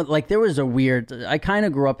grandma. Like there was a weird. I kind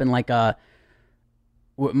of grew up in like a.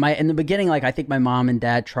 In the beginning, like I think my mom and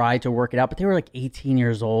dad tried to work it out, but they were like 18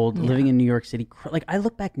 years old, living in New York City. Like I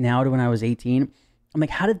look back now to when I was 18, I'm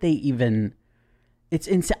like, how did they even? It's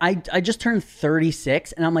insane. I just turned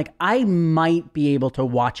 36, and I'm like, I might be able to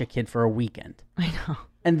watch a kid for a weekend. I know.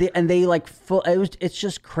 And they like full. It's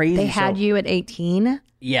just crazy. They had you at 18.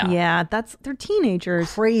 Yeah, yeah. They're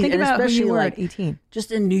teenagers. Crazy, Think and about especially who you were like at 18.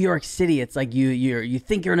 Just in New York City, it's like you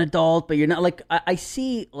think you're an adult, but you're not. Like I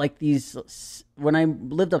see like these. When I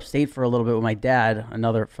lived upstate for a little bit with my dad,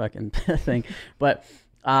 another fucking thing, but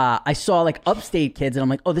I saw like upstate kids, and I'm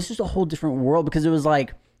like, oh, this is a whole different world, because it was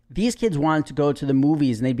like these kids wanted to go to the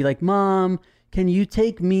movies, and they'd be like, Mom, can you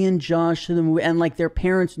take me and Josh to the movie? And like their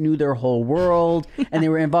parents knew their whole world, and they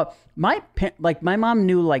were involved. My mom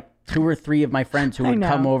knew like 2 or 3 of my friends who would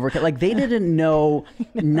come over. Like they didn't know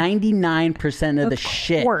 99% of the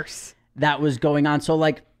shit. Of course. that was going on. So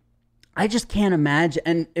like, I just can't imagine.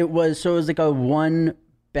 And it was like a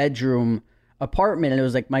 1-bedroom apartment, and it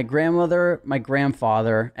was like my grandmother, my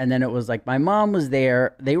grandfather, and then it was like my mom was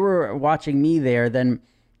there. They were watching me there. Then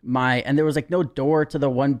and there was like no door to the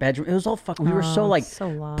 1-bedroom. It was all fucking. We were so like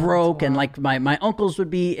broke, and like my uncles would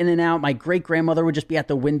be in and out. My great grandmother would just be at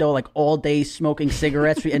the window like all day smoking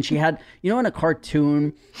cigarettes. And she had, you know, in a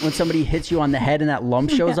cartoon when somebody hits you on the head and that lump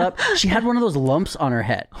shows up, she had one of those lumps on her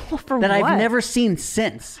head that I've never seen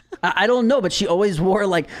since. I don't know, but she always wore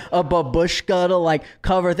like a babushka to like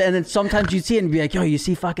cover and then sometimes you'd see it and be like, yo, you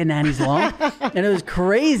see fucking Nanny's lump? And it was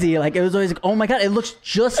crazy. Like it was always like, oh my God, it looks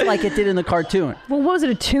just like it did in the cartoon. Well, what was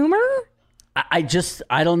it, a tumor? I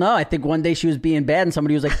don't know. I think one day she was being bad and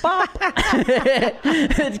somebody was like, bop.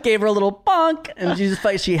 It gave her a little bonk.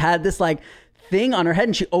 And she had this like thing on her head,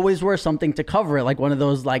 and she always wore something to cover it, like one of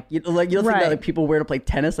those like you know think that like people wear to play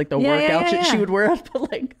tennis, like the workout shit. She would wear it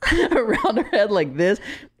but like around her head like this.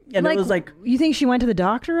 And like, it was like, you think she went to the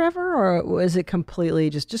doctor ever, or was it completely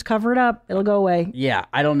just cover it up? It'll go away. Yeah,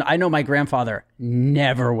 I don't. I know my grandfather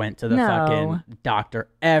never went to the fucking doctor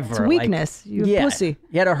ever. It's a weakness. Like, you pussy.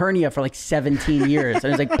 He had a hernia for like 17 years, and it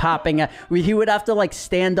was like popping. He would have to like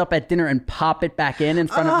stand up at dinner and pop it back in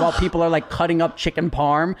front of while people are like cutting up chicken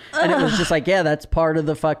parm, and it was just like, yeah, that's part of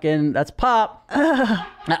the fucking that's pop.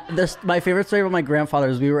 My favorite story about my grandfather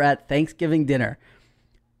is we were at Thanksgiving dinner.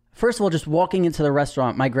 First of all, just walking into the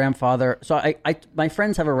restaurant, my grandfather. So my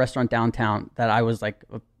friends have a restaurant downtown that I was like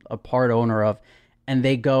a part owner of, and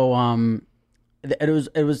they go. It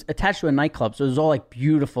was attached to a nightclub, so it was all like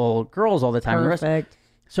beautiful girls all the time. Perfect.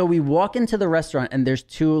 So we walk into the restaurant, and there's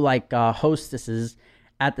two like hostesses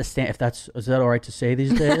at the stand. Is that all right to say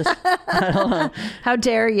these days? I don't know. How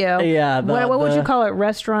dare you? Yeah. What would you call it?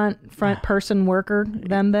 Restaurant front person worker?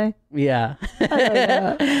 They? Yeah.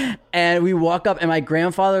 And we walk up, and my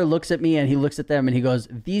grandfather looks at me, and he looks at them, and he goes,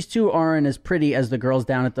 "These two aren't as pretty as the girls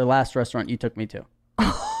down at the last restaurant you took me to."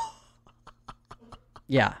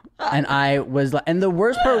 Yeah. And I was like, and the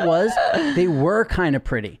worst part was they were kind of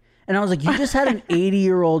pretty. And I was like, you just had an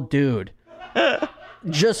 80-year-old dude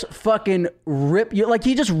just fucking rip you, like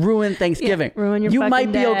he just ruined Thanksgiving. Yeah, ruin your you fucking might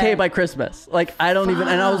be day. okay by Christmas. Like I don't even.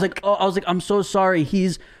 And I was like, I'm so sorry.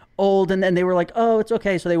 He's old. And then they were like, oh, it's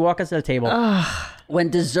okay. So they walk us to the table. When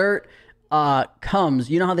dessert comes,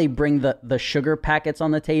 you know how they bring the sugar packets on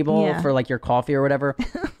the table for like your coffee or whatever.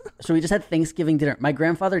 So we just had Thanksgiving dinner. My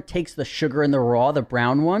grandfather takes the sugar in the raw, the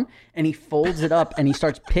brown one, and he folds it up and he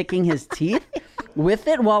starts picking his teeth with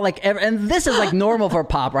it while like, and this is like normal for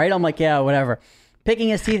Pop, right? I'm like, yeah, whatever. Picking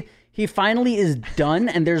his teeth. He finally is done,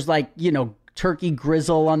 and there's like, you know, turkey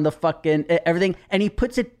grizzle on the fucking everything, and he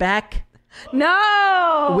puts it back.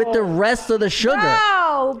 No, with the rest of the sugar.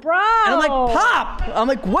 No, bro. And I'm like, Pop. I'm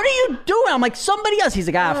like, what are you doing? I'm like, somebody else. He's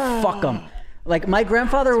like, fuck him. Like my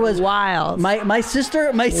grandfather was wild. My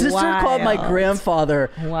sister called my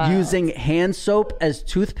grandfather using hand soap as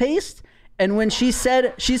toothpaste. And when she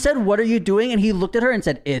said, what are you doing? And he looked at her and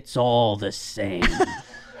said, it's all the same.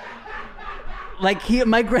 Like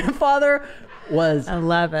my grandfather was, I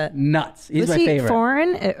love it, nuts. He's my favorite. Was he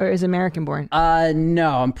foreign or is American born?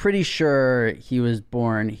 No, I'm pretty sure he was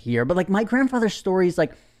born here. But like my grandfather's stories,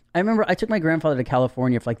 like I remember I took my grandfather to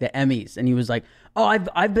California for like the Emmys, and he was like, oh,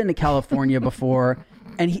 I've been to California before.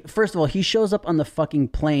 And first of all, he shows up on the fucking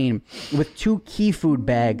plane with 2 key food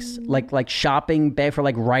bags, like shopping bag for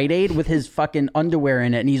like Rite Aid with his fucking underwear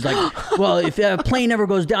in it. And he's like, well, if a plane ever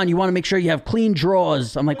goes down, you want to make sure you have clean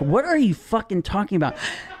drawers. I'm like, what are you fucking talking about?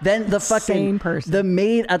 Then the fucking the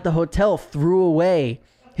maid at the hotel threw away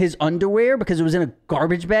his underwear because it was in a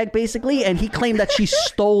garbage bag basically. And he claimed that she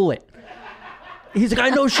stole it. He's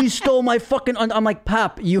like, I know she stole my fucking I'm like,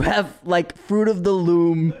 Pop, you have like Fruit of the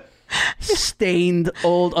Loom stained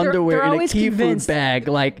old underwear in a key food bag.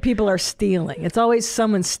 Like people are stealing. It's always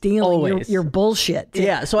someone stealing your bullshit.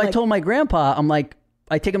 Yeah. So I told my grandpa, I'm like,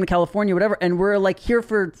 I take him to California, whatever. And we're like here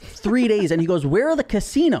for 3 days. And he goes, where are the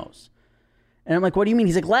casinos? And I'm like, what do you mean?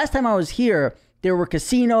 He's like, last time I was here, there were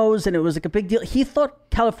casinos and it was like a big deal. He thought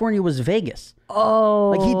California was Vegas.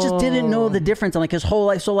 Oh. Like he just didn't know the difference in like his whole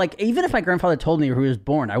life. So like, even if my grandfather told me who he was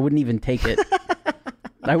born, I wouldn't even take it.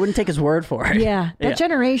 I wouldn't take his word for it. Yeah. That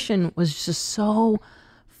generation was just so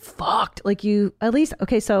fucked. Like at least,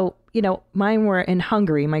 okay, so, you know, mine were in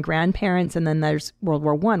Hungary, my grandparents, and then there's World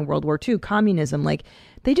War I, World War II, communism. Like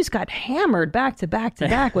they just got hammered back to back to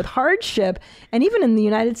back with hardship. And even in the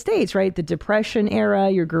United States, right? The Depression era,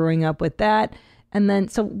 you're growing up with that. And then,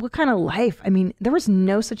 so what kind of life? I mean, there was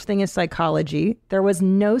no such thing as psychology. There was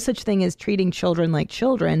no such thing as treating children like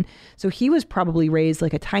children. So he was probably raised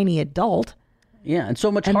like a tiny adult. Yeah, and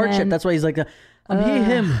so much hardship. That's why he's like,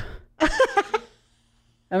 him.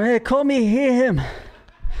 I mean, call me him.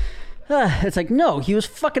 It's like, no, he was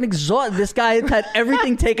fucking exhausted. This guy had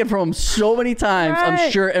everything taken from him so many times, right.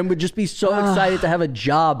 I'm sure, and would just be so excited to have a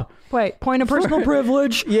job. Wait, point of personal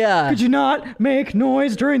privilege? Yeah. Could you not make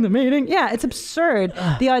noise during the meeting? Yeah, it's absurd.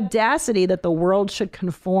 The audacity that the world should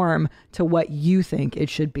conform to what you think it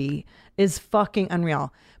should be is fucking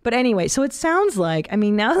unreal. But anyway, so it sounds like, I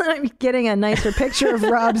mean, now that I'm getting a nicer picture of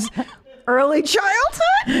Rob's early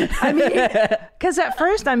childhood, I mean, because at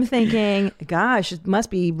first I'm thinking, gosh, it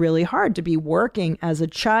must be really hard to be working as a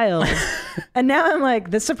child. And now I'm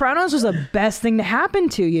like, The Sopranos was the best thing to happen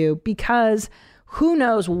to you, because who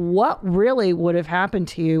knows what really would have happened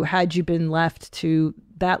to you had you been left to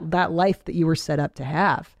that life that you were set up to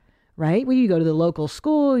have, right? Well, you go to the local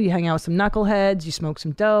school, you hang out with some knuckleheads, you smoke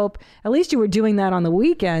some dope. At least you were doing that on the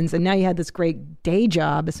weekends, and now you had this great day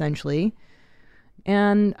job, essentially.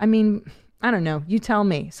 And I mean, I don't know. You tell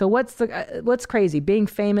me. So what's crazy? Being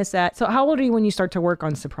famous at... So how old are you when you start to work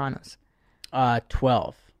on Sopranos?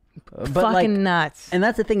 12. But fucking nuts. And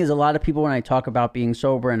that's the thing, is a lot of people, when I talk about being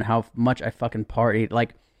sober and how much I fucking partied,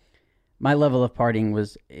 like my level of partying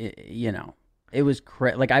was, you know, it was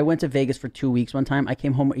like I went to Vegas for 2 weeks one time. I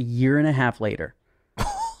came home a year and a half later.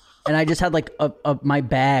 And I just had like my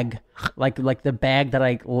bag, like the bag that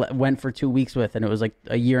I went for 2 weeks with, and it was like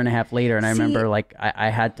a year and a half later. And I remember like I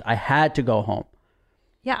had to go home.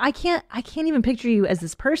 Yeah, I can't even picture you as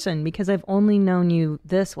this person, because I've only known you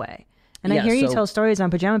this way. And I hear you tell stories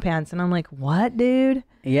on Pajama Pants, and I'm like, what, dude?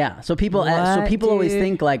 Yeah. So people always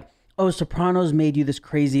think like, oh, Sopranos made you this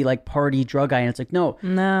crazy like party drug guy, and it's like, no.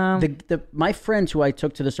 My friends who I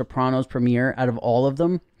took to the Sopranos premiere, out of all of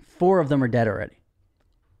them, 4 of them are dead already.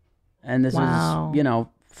 And this is, you know,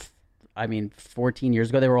 I mean, 14 years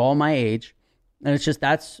ago, they were all my age. And it's just,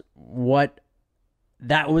 that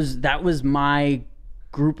was my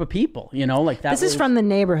group of people, you know, like that. This is from the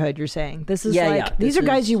neighborhood, you're saying. This is these are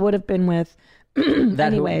guys you would have been with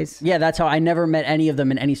anyways. That's how I never met any of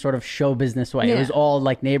them in any sort of show business way. Yeah. It was all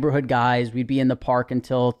like neighborhood guys. We'd be in the park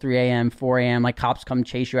until 3 a.m., 4 a.m. Like cops come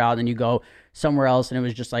chase you out, and you go somewhere else. And it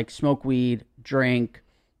was just like smoke weed, drink,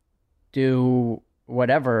 do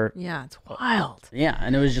whatever. Yeah, it's wild. Yeah,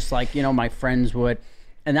 and it was just like, you know, my friends would,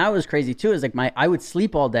 and that was crazy too, is like I would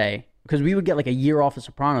sleep all day, because we would get like a year off of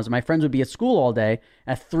Sopranos, and my friends would be at school all day.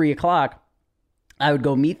 At 3 o'clock, I would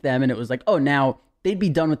go meet them, and it was like, oh, now they'd be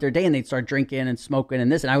done with their day, and they'd start drinking and smoking and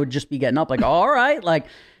this, and I would just be getting up like, all right, like,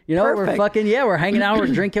 you know, Perfect. We're fucking, we're hanging out, we're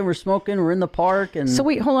drinking, we're smoking, we're in the park. And so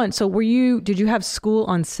wait, hold on. So did you have school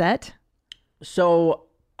on set? So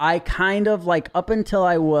I kind of like, up until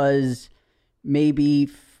I was maybe...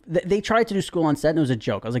 They tried to do school on set, and it was a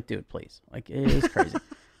joke. I was like, dude, please. Like, it was crazy.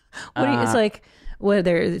 It's like,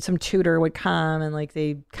 some tutor would come, and like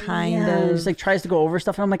they kind of just like tries to go over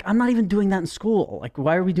stuff, and I'm like, I'm not even doing that in school. Like,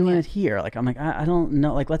 why are we doing it here? Like, I'm like, I don't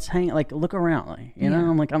know. Like, let's hang. Like, look around. Like, you know,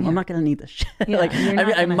 I'm like, I'm not gonna need this shit. Like, I mean,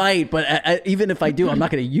 I might, but even if I do, I'm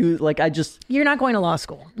not gonna use. Like, you're not going to law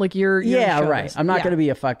school. Like, you're right. I'm not gonna be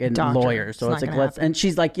a fucking doctor. Lawyer. So it's like, let's. And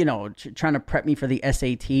she's like, you know, trying to prep me for the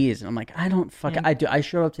SATs, and I'm like, I don't fucking. I do. I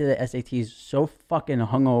showed up to the SATs so fucking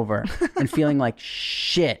hungover and feeling like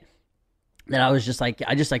shit. That I was just like,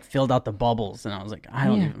 I just like filled out the bubbles, and I was like, I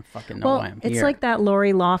don't even fucking know why I'm here. It's like that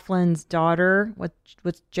Lori Loughlin's daughter,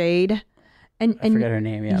 what's Jade, and I forget her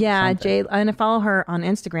name. Yeah, Jade, and I follow her on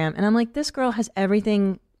Instagram, and I'm like, this girl has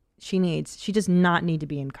everything she needs. She does not need to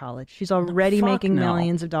be in college. She's already making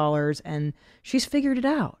millions of dollars, and she's figured it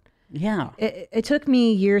out. Yeah, it took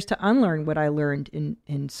me years to unlearn what I learned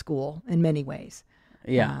in school in many ways.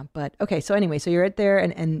 Yeah, but okay. So anyway, so you're right there,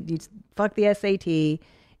 and you fuck the SAT.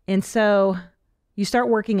 And so you start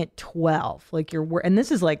working at 12, like and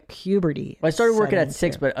this is like puberty. Well, I started working at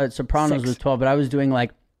 6, but Sopranos was 12. But I was doing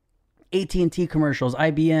like AT&T commercials,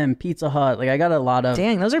 IBM, Pizza Hut. Like I got a lot of.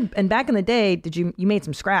 Dang, those are. And back in the day, you made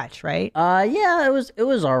some scratch, right? Yeah, it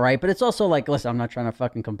was all right. But it's also like, listen, I'm not trying to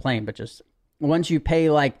fucking complain, but just once you pay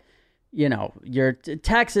like, you know, your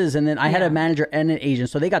taxes, and then I had a manager and an agent,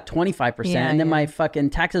 so they got 25%, and then my fucking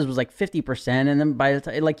taxes was like 50%, and then by the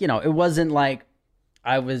time, like, you know, it wasn't like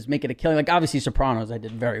I was making a killing. Like obviously Sopranos, I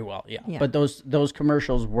did very well. Yeah. But those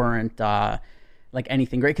commercials weren't like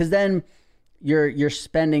anything great, because then you're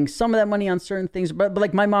spending some of that money on certain things. But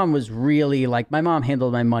like my mom was really like, my mom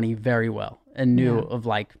handled my money very well and knew of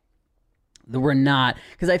like, we're not,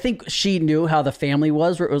 because I think she knew how the family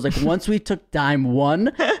was, where it was like, once we took dime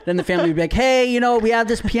one, then the family would be like, hey, you know, we have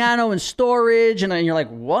this piano in storage, and then you're like,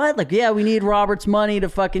 what? Like, yeah, we need Robert's money to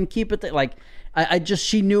fucking keep it like.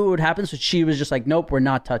 She knew it would happen, so she was just like, nope, we're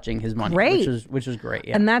not touching his money. Great. Which was great.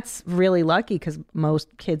 Yeah. And that's really lucky, because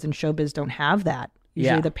most kids in showbiz don't have that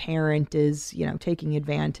Usually the parent is, taking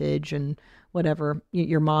advantage and whatever,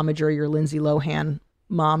 your momager, your Lindsay Lohan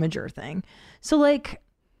momager thing. So like...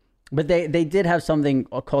 But they did have something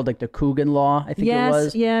called like the Coogan Law, I think it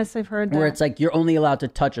was. Yes, I've heard that. Where it's like you're only allowed to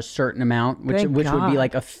touch a certain amount, which would be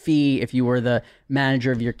like a fee if you were the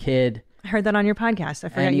manager of your kid. I heard that on your podcast. I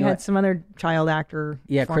forgot you had some other child actor.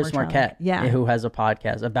 Yeah, Chris Marquette. Yeah. Who has a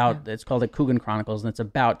podcast about, it's called the Coogan Chronicles, and it's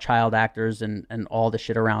about child actors and all the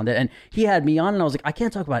shit around it. And he had me on, and I was like, I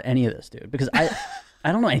can't talk about any of this, dude, because I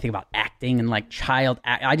don't know anything about acting and like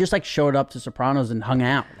I just like showed up to Sopranos and hung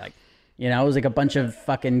out. Like, it was like a bunch of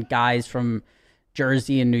fucking guys from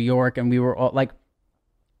Jersey and New York, and we were all like,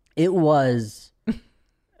 it was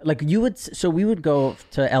like we would go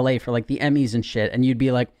to LA for like the Emmys and shit, and you'd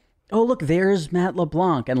be like, oh, look, there's Matt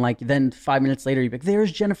LeBlanc. And like, then 5 minutes later, you'd be like,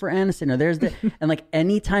 there's Jennifer Aniston, or there's the, and like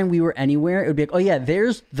anytime we were anywhere, it would be like, oh yeah,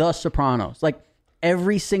 there's The Sopranos. Like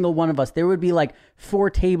every single one of us, there would be like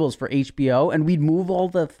 4 tables for HBO, and we'd move all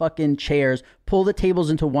the fucking chairs, pull the tables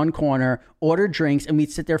into one corner, order drinks, and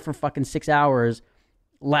we'd sit there for fucking 6 hours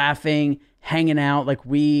laughing, hanging out. Like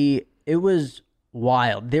it was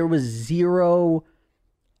wild. There was zero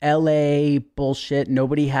LA bullshit.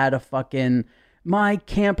 Nobody had a fucking, my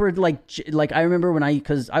camper, like I remember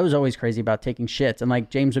because I was always crazy about taking shits, and like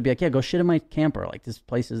James would be like, yeah, go shit in my camper. Like this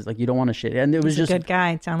place is like, you don't want to shit. And it was just a good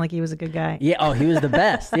guy. It sounded like he was a good guy. Yeah. Oh, he was the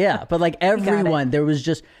best. Yeah. But like everyone, there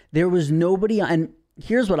was nobody. And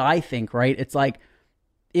here's what I think, right? It's like,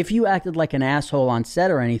 if you acted like an asshole on set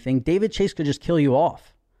or anything, David Chase could just kill you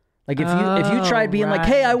off. Like if you tried being like,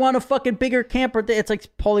 hey, I want a fucking bigger camper, it's like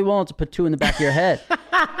Paulie Walnuts to put 2 in the back of your head.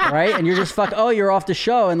 Right? And you're just you're off the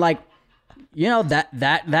show. And like,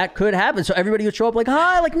 that could happen. So everybody would show up like,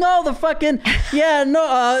 hi, like, no, the fucking,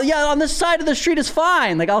 on this side of the street is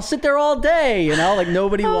fine. Like, I'll sit there all day, like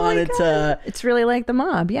nobody wanted to. It's really like the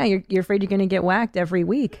mob. Yeah, you're afraid you're going to get whacked every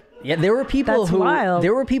week. Yeah, there were people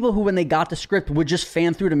who, when they got the script, would just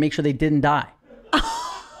fan through to make sure they didn't die.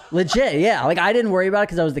 Legit, yeah. Like, I didn't worry about it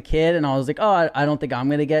because I was the kid, and I was like, oh, I don't think I'm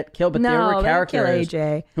going to get killed. But there were characters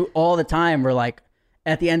who all the time were like,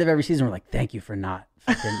 at the end of every season, were like, thank you for not.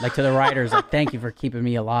 Like to the writers, like, thank you for keeping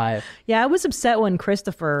me alive. Yeah, I was upset when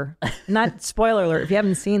Christopher, not spoiler alert, if you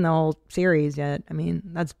haven't seen the whole series yet, I mean,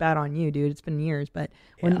 that's bad on you, dude. It's been years. But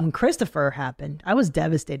when Christopher happened, I was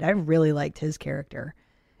devastated. I really liked his character.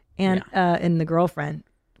 And the girlfriend.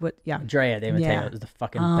 Drea De Matteo is the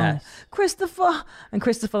fucking best. Christopher. And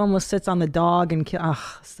Christopher almost sits on the dog and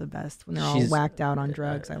it's the best when they're all whacked out on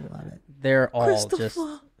drugs. I love it. They're all just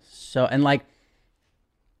so, and like,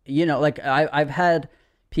 like I've had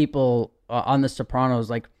people on The Sopranos,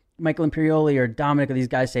 like Michael Imperioli or Dominic, or these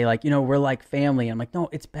guys say like, we're like family. And I'm like, no,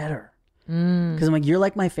 it's better. Because I'm like, you're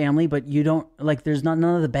like my family, but you don't, like, there's none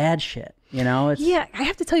of the bad shit, It's, yeah, I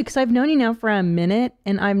have to tell you, because I've known you now for a minute,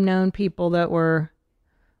 and I've known people that were,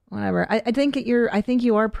 whatever. I think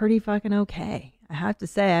you are pretty fucking okay. I have to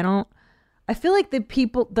say, I feel like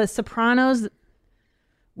The Sopranos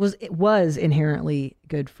was inherently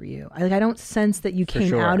good for you. I don't sense that you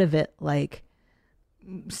came out of it like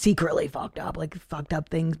secretly fucked up, like fucked up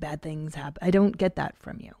things, bad things happen. I don't get that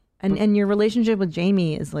from you. And your relationship with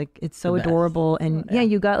Jamie is like, it's so adorable. And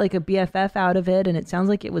you got like a BFF out of it, and it sounds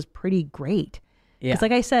like it was pretty great. Yeah. Because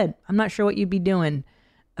like I said, I'm not sure what you'd be doing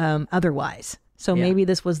otherwise. So maybe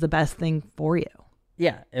this was the best thing for you.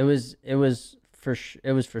 Yeah, it was for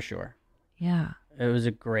sure. Yeah. It was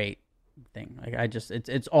a great thing. Like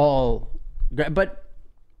it's all great, but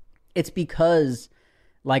it's because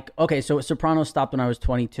like, okay, so Sopranos stopped when I was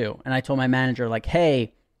 22, and I told my manager like,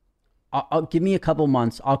 hey, I'll give me a couple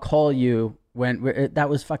months. I'll call you when that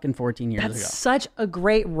was fucking 14 years ago. That's such a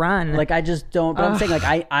great run. Like, I just don't, but I'm saying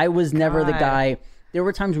like, I was never the guy. There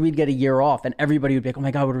were times we'd get a year off, and everybody would be like, oh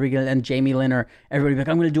my God, what are we going to, and Jamie Lynn or everybody would be like,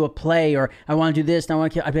 I'm going to do a play, or I want to do this, and I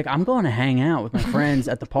want to, I'd be like, I'm going to hang out with my friends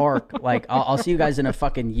at the park. Like, I'll see you guys in a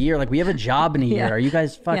fucking year. Like, we have a job in a year. Are you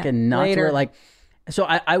guys fucking nuts? Later. Or like, so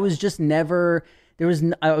I was just never,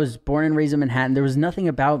 I was born and raised in Manhattan. There was nothing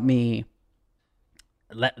about me.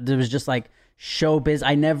 There was just like showbiz.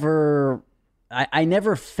 I never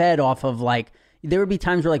fed off of like, there would be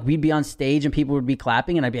times where like we'd be on stage and people would be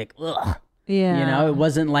clapping, and I'd be like, ugh. Yeah. It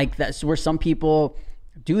wasn't like that. So where some people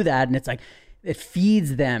do that, and it's like, it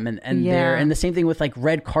feeds them, and they're, and the same thing with like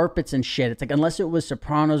red carpets and shit. It's like, unless it was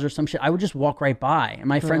Sopranos or some shit, I would just walk right by, and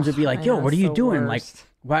my friends would be like, yo, what are you doing? Worst.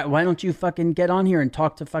 Like, why don't you fucking get on here and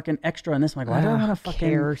talk to fucking Extra on this? I'm like, why do I want to fucking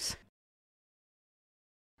cares?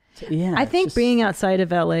 Yeah, I think being outside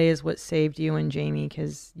of LA is what saved you and Jamie,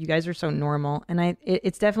 because you guys are so normal. And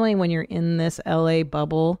it's definitely when you're in this LA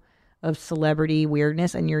bubble of celebrity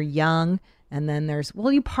weirdness and you're young, and then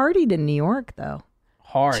you partied in New York though.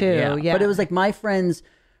 hard too. Yeah. But it was like my friends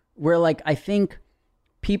were like, I think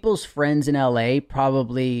people's friends in LA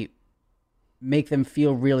probably make them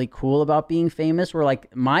feel really cool about being famous. Where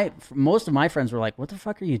like most of my friends were like, what the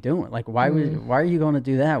fuck are you doing? Like, why are you going to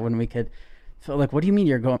do that when we could? So like, what do you mean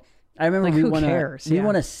you're going? I remember like, we who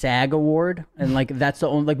won a SAG award, and like that's the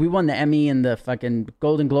only, like we won the Emmy and the fucking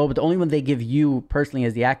Golden Globe, but the only one they give you personally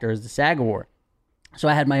as the actor is the SAG award. So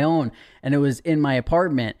I had my own, and it was in my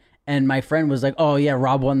apartment. And my friend was like, "Oh yeah,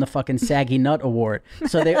 Rob won the fucking Saggy Nut Award."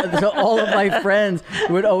 So so all of my friends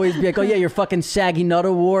would always be like, "Oh yeah, your fucking Saggy Nut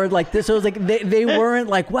Award." Like this, so it was like they weren't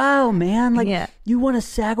like, "Wow, man, like you won a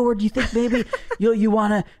SAG Award. Do you think maybe you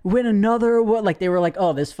want to win another award?" Like they were like,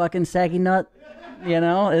 "Oh, this fucking Saggy Nut." You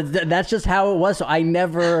know, that's just how it was. So it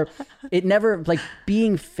never like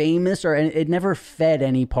being famous or it never fed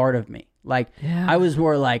any part of me. Like I was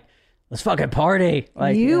more like, let's fucking party.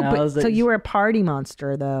 Like so you were a party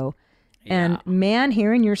monster though. And man,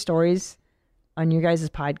 hearing your stories on your guys'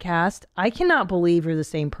 podcast, I cannot believe you're the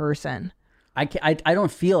same person. I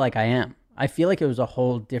don't feel like I am. I feel like it was a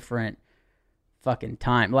whole different fucking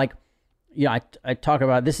time. Like, I talk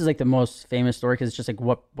about, this is like the most famous story because it's just like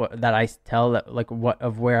what that I tell, that like what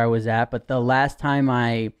of where I was at. But the last time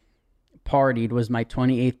I partied was my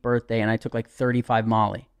 28th birthday, and I took like 35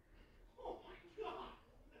 Molly.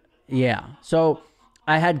 Yeah. So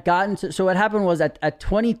I had gotten to, so what happened was at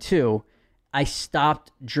 22, I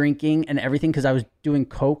stopped drinking and everything because I was doing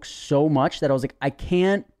coke so much that I was like, I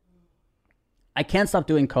can't stop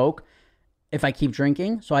doing coke if I keep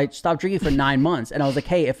drinking. So I stopped drinking for 9 months, and I was like,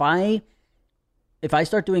 hey, if I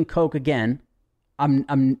start doing coke again,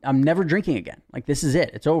 I'm never drinking again. Like this is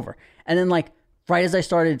it. It's over. And then like right as I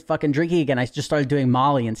started fucking drinking again, I just started doing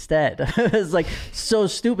Molly instead. It was like so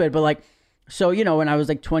stupid, but like, so, when I was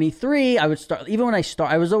like 23, I would start, even when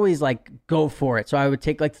I was always like, go for it. So I would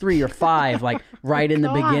take like 3 or 5, like right in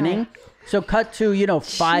the beginning. So cut to,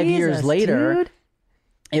 5 years later, dude.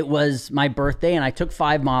 It was my birthday and I took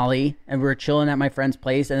 5 Molly and we were chilling at my friend's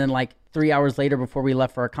place. And then like 3 hours later before we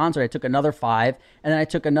left for a concert, I took another 5, and then I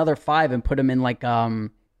took another 5 and put them in like a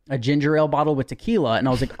ginger ale bottle with tequila. And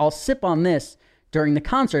I was like, I'll sip on this during the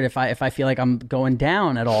concert if I feel like I'm going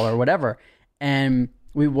down at all or whatever. And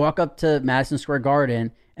we walk up to Madison Square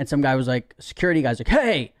Garden, and some guy was like, security guy's like,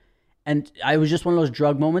 hey. And I was just one of those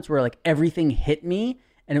drug moments where like everything hit me,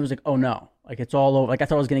 and it was like, oh no, like it's all over. Like I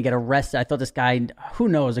thought I was going to get arrested. I thought this guy, who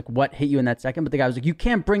knows, like what hit you in that second. But the guy was like, you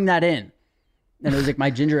can't bring that in. And it was like my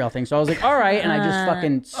ginger ale thing. So I was like, all right. And I just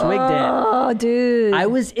fucking swigged it. Oh, dude. I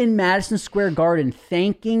was in Madison Square Garden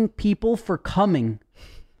thanking people for coming.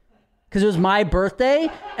 Because it was my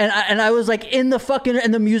birthday, and I was like in the fucking,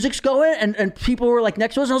 and the music's going, and people were like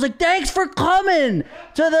next to us, and I was like, thanks for coming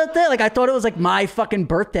to the thing. Like I thought it was like my fucking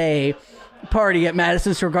birthday party at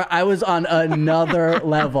Madison Square Garden. I was on another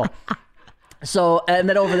level. So, and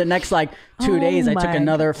then over the next like 2 days, I took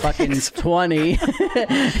another fucking 20.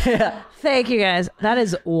 Yeah. Thank you guys. That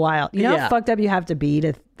is wild. You know how fucked up you have to be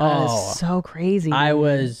to, that is so crazy. I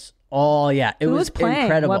was... Oh yeah, it was playing?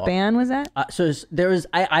 Incredible. What band was that? So there was,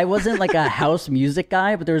 I wasn't like a house music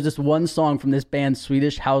guy, but there was this one song from this band,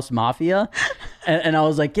 Swedish House Mafia, and I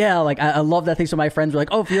was like, yeah, like I love that thing. So my friends were like,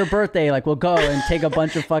 oh, for your birthday, like we'll go and take a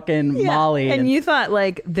bunch of fucking Molly. And you thought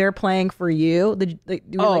like they're playing for you? You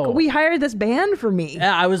were like, we hired this band for me.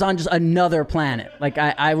 Yeah, I was on just another planet. Like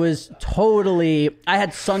I was totally. I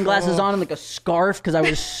had sunglasses on and like a scarf because I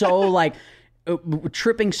was so like.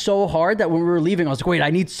 Tripping so hard that when we were leaving I was like, wait,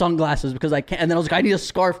 I need sunglasses because I can't, and then I was like, I need a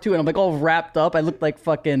scarf too, and I'm like all wrapped up. I looked like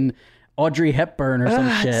fucking Audrey Hepburn or some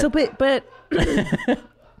shit. So but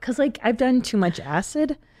because like I've done too much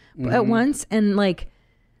acid at once, and like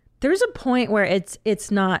there's a point where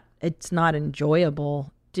it's not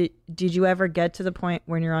enjoyable. Did you ever get to the point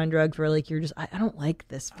when you're on drugs where like you're just I don't like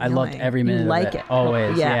this feeling. I loved every minute of it.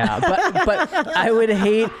 Always. Yeah. But I would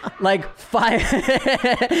hate like 5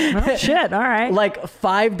 oh, shit, all right. Like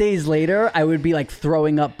 5 days later I would be like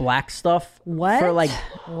throwing up black stuff for like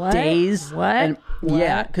days. What? And,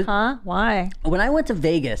 yeah. Why? When I went to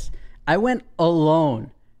Vegas, I went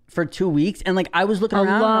alone for 2 weeks, and like I was looking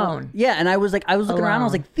around. Alone. Yeah, and I was looking around, I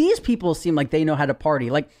was like, these people seem like they know how to party.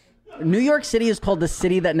 Like New York City is called the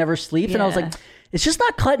city that never sleeps, and I was like, it's just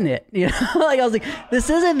not cutting it, like I was like, this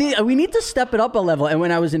isn't we need to step it up a level. And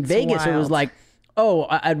when I was in Vegas, it was like, oh,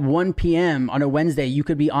 at 1 p.m. on a Wednesday you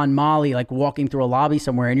could be on Molly, like walking through a lobby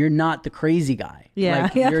somewhere, and you're not the crazy guy.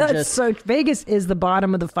 Like, you're just so Vegas is the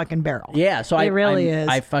bottom of the fucking barrel. Yeah, so it really is.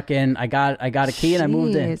 I got a key and I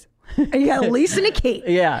moved in. You got a lease and a key.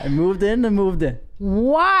 Yeah, I moved in.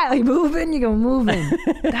 Why? You move in, you go move in.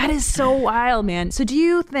 That is so wild, man. So do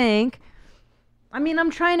you think I mean,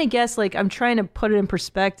 I'm trying to guess, like, I'm trying to put it in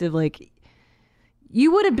perspective. Like,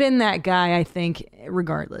 you would have been that guy, I think,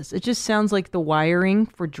 regardless. It just sounds like the wiring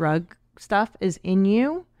for drug stuff is in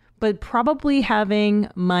you, but probably having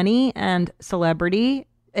money and celebrity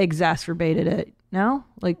exacerbated it. No?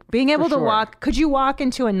 Like, being able to walk, could you walk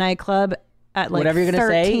into a nightclub at like whatever you're gonna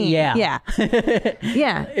 13? say, yeah.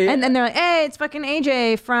 Yeah. And then they're like, hey, it's fucking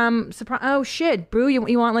AJ from Surprise. Oh shit, boo,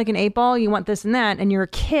 you want like an 8-ball, you want this and that, and you're a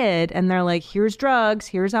kid, and they're like, here's drugs,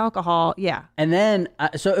 here's alcohol. Yeah. And then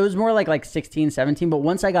so it was more like 16, 17, but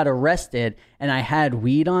once I got arrested and I had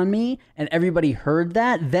weed on me and everybody heard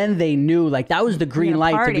that, then they knew, like, that was the green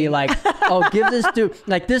light to be like, oh, give this dude,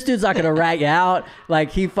 like, this dude's not gonna rat you out,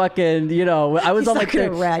 like, he fucking, you know, I was on like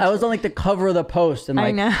the cover of the Post and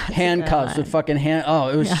like handcuffs with fucking it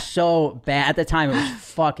was so bad at the time. It was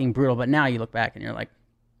fucking brutal, but now you look back and you're like,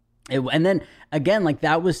 and then again, like,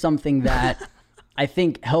 that was something that I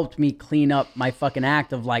think helped me clean up my fucking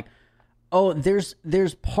act of like, oh, there's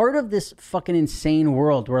part of this fucking insane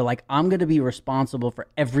world where like I'm gonna be responsible for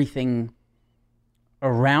everything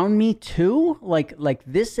around me too. Like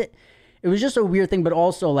this, it was just a weird thing, but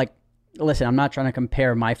also like, listen, I'm not trying to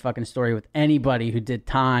compare my fucking story with anybody who did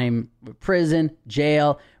time, prison,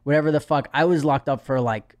 jail, whatever the fuck. I was locked up for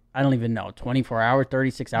like, I don't even know, 24 hours,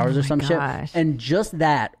 36 hours or some shit. And just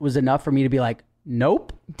that was enough for me to be like,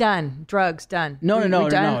 nope. Done. Drugs, done. No,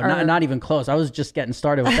 not even close. I was just getting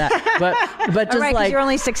started with that. But just right, like, you're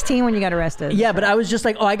only 16 when you got arrested. Yeah, but I was just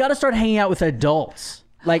like, oh, I got to start hanging out with adults.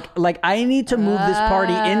 Like I need to move this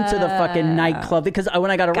party into the fucking nightclub, because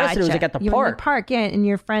when I got arrested, it was like at the park. Were in the park, yeah, and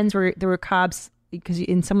your friends there were cops because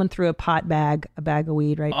someone threw a bag of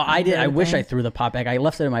weed, right? Oh, I did. I wish I threw the pot bag. I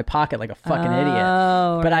left it in my pocket like a fucking idiot.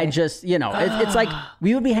 But right. I just, you know, it's like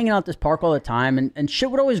we would be hanging out at this park all the time, and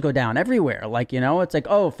shit would always go down everywhere. Like, you know, it's like,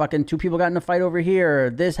 oh, fucking 2 people got in a fight over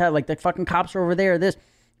here. This had like the fucking cops were over there. This,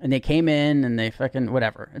 and they came in and they fucking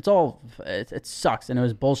whatever. It sucks and it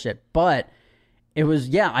was bullshit. But it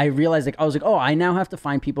was, I realized, like, I was like, oh, I now have to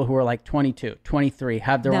find people who are like 22, 23,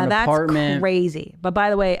 have their own apartment. That's crazy. But by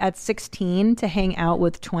the way, at 16 to hang out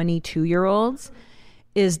with 22-year-olds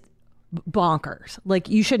is bonkers. Like,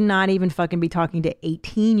 you should not even fucking be talking to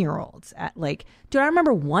 18-year-olds at like, dude, I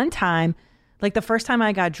remember one time, like the first time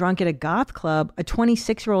I got drunk at a goth club, a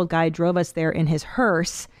 26-year-old guy drove us there in his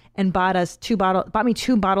hearse and bought me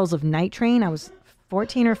 2 bottles of Night Train. I was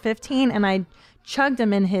 14 or 15 and I chugged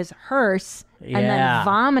them in his hearse and then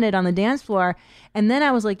vomited on the dance floor. And then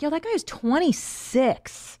I was like, yo, that guy's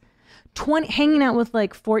 26, hanging out with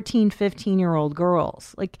like 14, 15-year-old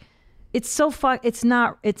girls. Like, it's so it's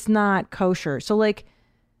not kosher. So like,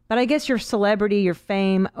 but I guess your celebrity, your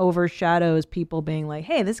fame overshadows people being like,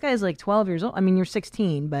 hey, this guy's like 12 years old. I mean, you're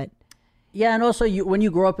 16, but. Yeah, and also when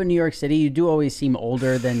you grow up in New York City, you do always seem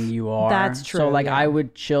older than you are. That's true. So like, I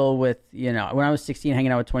would chill with, you know, when I was 16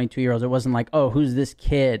 hanging out with 22-year-olds, it wasn't like, oh, who's this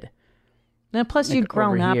kid? Now, plus like, you'd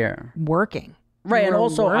grown up working. Right, and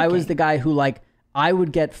also I was the guy who like, I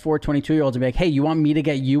would get 4 22-year-olds and be like, hey, you want me to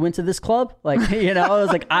get you into this club? Like, you know, I was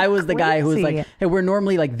like, I was the guy who was like, hey, we're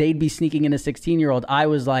normally like, they'd be sneaking in a 16-year-old. I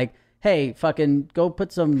was like, hey, fucking go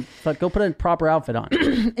put a proper outfit on.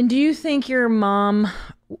 And do you think your mom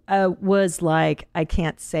was like, I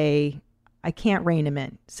can't rein him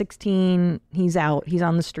in. 16, he's out, he's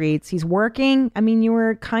on the streets, he's working. I mean, you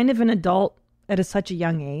were kind of an adult at such a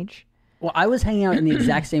young age. Well, I was hanging out in the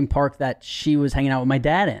exact same park that she was hanging out with my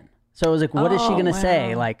dad in. So I was like, what is she going to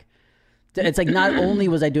say? Like, it's like, not only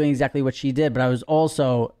was I doing exactly what she did, but I was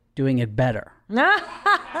also doing it better.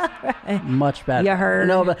 Much better. You heard.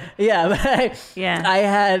 No, but I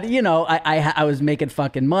had, you know, I was making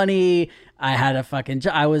fucking money. I had a fucking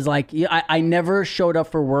job. I was like, I never showed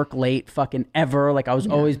up for work late fucking ever. Like, I was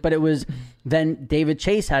always, but it was, then David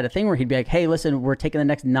Chase had a thing where he'd be like, hey, listen, we're taking the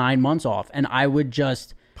next 9 months off. And I would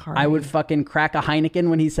just, I would fucking crack a Heineken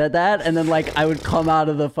when he said that. And then like, I would come out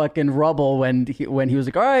of the fucking rubble when he was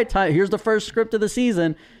like, all right, here's the first script of the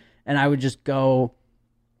season. And I would just go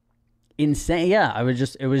insane. Yeah,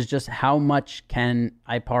 it was just how much can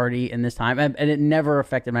I party in this time? And it never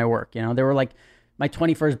affected my work. You know, there were like my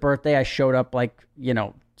 21st birthday, I showed up like, you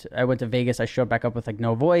know, I went to Vegas, I showed back up with like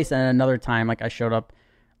no voice. And another time, like I showed up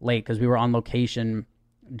late because we were on location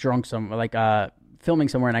drunk filming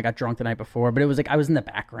somewhere, and I got drunk the night before, but it was like I was in the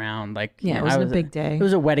background. Like, yeah, it wasn't a big day. It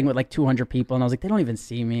was a wedding with like 200 people, and I was like, they don't even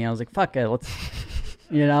see me. I was like, fuck it, let's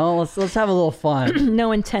have a little fun.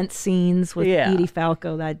 No intense scenes with Edie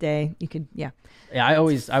Falco that day. You could, Yeah, I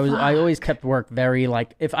always kept work very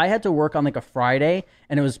like, if I had to work on like a Friday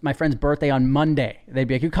and it was my friend's birthday on Monday, they'd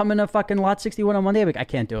be like, you come in a fucking lot 61 on Monday? I'd be like, I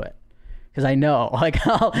can't do it. because I know like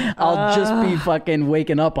I'll just be fucking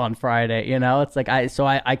waking up on Friday, you know. It's like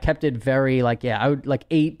I kept it very like, I would like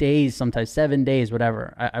 8 days, sometimes 7 days,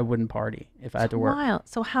 whatever. I wouldn't party if I had to work. Wild.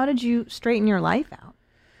 So how did you straighten your life out?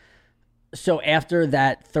 So after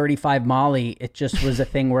that 35 Molly, it just was a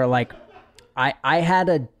thing where like I had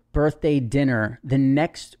a birthday dinner the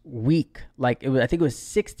next week. Like I think it was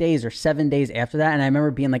 6 days or 7 days after that. And I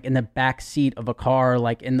remember being like in the back seat of a car,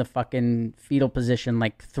 like in the fucking fetal position,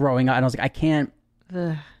 like throwing up. And I was like, I can't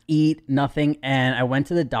eat nothing. And I went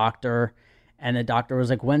to the doctor and the doctor was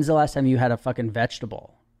like, when's the last time you had a fucking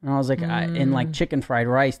vegetable? And I was like, in like chicken fried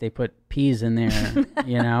rice, they put peas in there,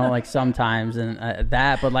 you know, like sometimes and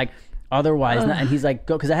that, but like otherwise, and he's like,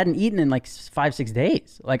 go, because I hadn't eaten in like 5-6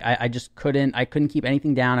 days. Like I just couldn't keep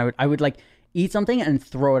anything down. I would like eat something and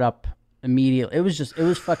throw it up immediately. It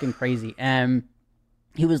was fucking crazy. And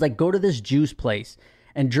he was like, go to this juice place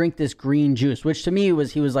and drink this green juice, which to me he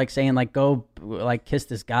was like saying like, go like kiss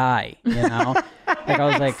this guy, you know? Like I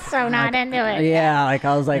was like, so not into it. Yeah. Like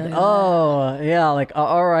I was like, oh yeah. Like,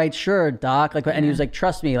 all right, sure, doc. Like, and he was like,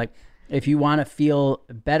 trust me, like, if you want to feel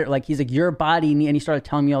better, like he's like, your body, and he started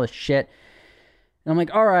telling me all this shit. And I'm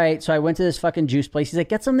like, all right. So I went to this fucking juice place. He's like,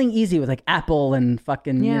 get something easy with like apple and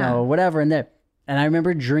fucking, you know, whatever. And I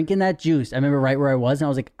remember drinking that juice. I remember right where I was. And I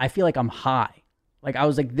was like, I feel like I'm high. Like I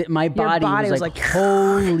was like, my body was like,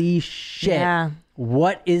 holy shit. Yeah.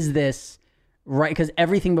 What is this? Right. Because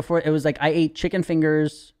everything before it was like, I ate chicken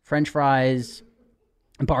fingers, French fries,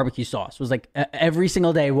 and barbecue sauce. It was like every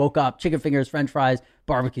single day, woke up, chicken fingers, French fries,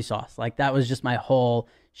 barbecue sauce. Like that was just my whole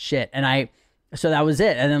shit. And so that was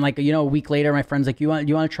it. And then like, you know, a week later, my friend's like, you want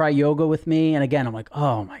to try yoga with me? And again, I'm like,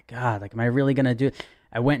 oh my God, like, am I really going to do it?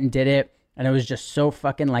 I went and did it. And it was just so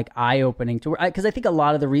fucking like eye opening because I think a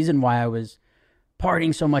lot of the reason why I was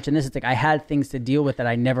partying so much in this, it's like I had things to deal with that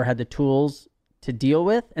I never had the tools to deal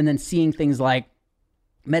with. And then seeing things like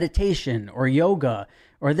meditation or yoga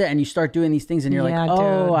or that, and you start doing these things and you're like,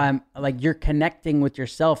 oh, dude. I'm like, you're connecting with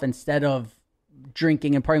yourself instead of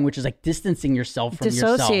drinking and partying, which is like distancing yourself from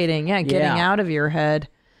yourself. Dissociating, getting out of your head.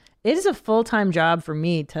 It is a full-time job for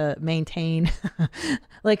me to maintain,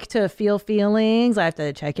 like to feel feelings. I have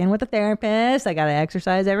to check in with a therapist. I got to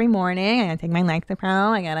exercise every morning. I got to take my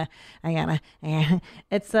Lexapro. I gotta,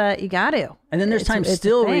 it's, you got to. And then there's times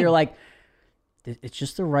still where you're like, it's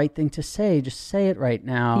just the right thing to say. Just say it right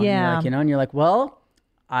now. Yeah. And you're like, well,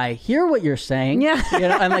 I hear what you're saying. Yeah. You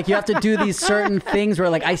know, and like you have to do these certain things where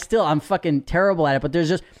like I'm fucking terrible at it. But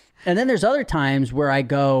and then there's other times where I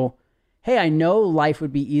go, hey, I know life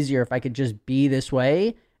would be easier if I could just be this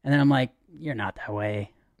way. And then I'm like, you're not that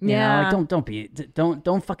way. You know? Like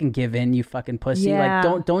don't fucking give in, you fucking pussy. Yeah.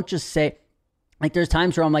 Like don't just say, like there's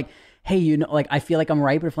times where I'm like, hey, you know, like I feel like I'm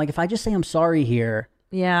right, but if I just say I'm sorry here.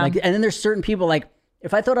 Yeah. Like, and then there's certain people like,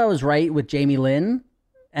 if I thought I was right with Jamie Lynn,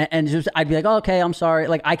 and just, I'd be like, oh, okay, I'm sorry.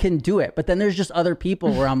 Like I can do it. But then there's just other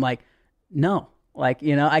people where I'm like, no, like,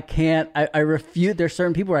 you know, I can't, I refute. There's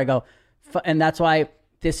certain people where I go, and that's why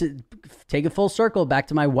this is, take it full circle back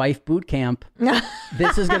to my wife boot camp.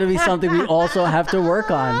 This is going to be something we also have to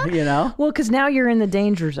work on, you know? Well, because now you're in the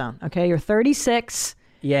danger zone. Okay. You're 36.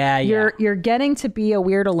 Yeah. You're getting to be a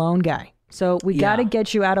weird alone guy. So we got to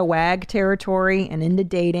get you out of WAG territory and into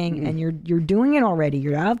dating. And you're doing it already.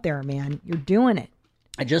 You're out there, man. You're doing it.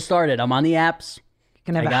 I just started. I'm on the apps.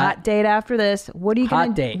 You're gonna have a hot date after this. What are you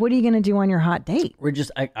gonna do on your hot date?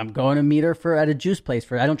 I'm going to meet her at a juice place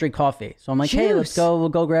I don't drink coffee. So I'm like, hey, let's go. We'll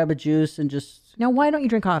go grab a juice and just. Now, why don't you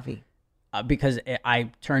drink coffee? Because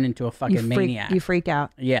I turn into a fucking maniac. You freak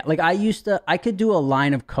out. Yeah, like I could do a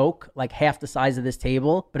line of Coke like half the size of this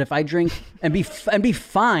table, but if I drink and be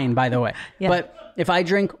fine, by the way. Yeah. But if I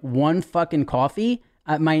drink one fucking coffee,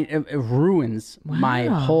 it ruins my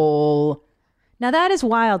whole. Now that is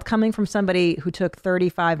wild, coming from somebody who took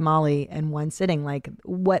 35 Molly in one sitting. Like,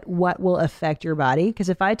 what will affect your body? Because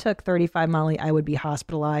if I took 35 Molly, I would be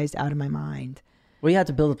hospitalized out of my mind. Well, you have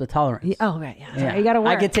to build up the tolerance. Oh, right. Yeah. You got to work.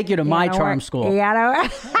 I could take you to my charm school. You got to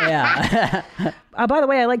work. Yeah. By the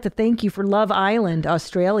way, I'd like to thank you for Love Island,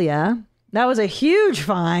 Australia. That was a huge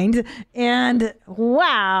find. And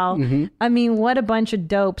wow. Mm-hmm. I mean, what a bunch of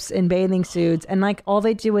dopes in bathing suits. And like all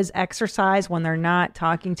they do is exercise when they're not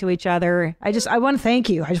talking to each other. I want to thank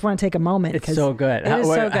you. I just want to take a moment. It's so good.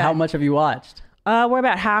 How much have you watched? We're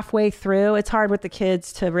about halfway through. It's hard with the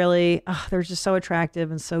kids to really, they're just so attractive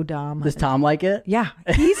and so dumb. Does Tom like it? Yeah.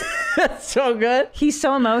 He's so good. He's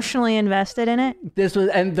so emotionally invested in it.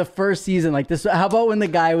 And the first season, like this, how about when the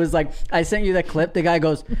guy was like, I sent you that clip. The guy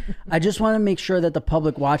goes, I just want to make sure that the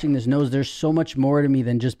public watching this knows there's so much more to me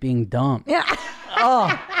than just being dumb. Yeah.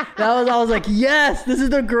 I was like, yes, this is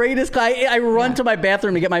the greatest. I run to my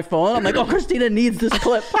bathroom to get my phone. I'm like, oh, Christina needs this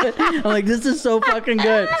clip. I'm like, this is so fucking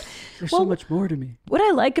good. There's so much more to me. What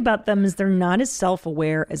I like about them is they're not as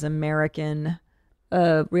self-aware as American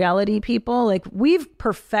reality people. Like, we've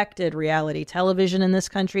perfected reality television in this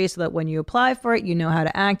country so that when you apply for it, you know how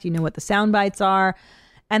to act, you know what the sound bites are.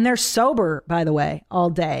 And they're sober, by the way, all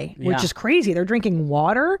day, which is crazy. They're drinking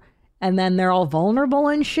water and then they're all vulnerable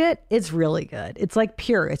and shit. It's really good. It's like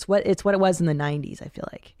Pure. It's what it was in the 90s, I feel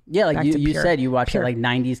like. Yeah, like you said, you watched that like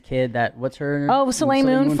 90s kid that, what's her? Oh, Soleil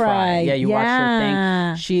Moon Frye. Yeah, you watched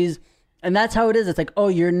her thing. And that's how it is. It's like, oh,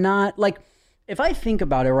 you're not, like, if I think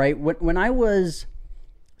about it, right, when I was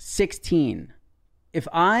 16, if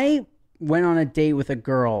I went on a date with a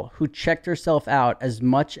girl who checked herself out as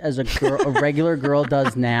much as a regular girl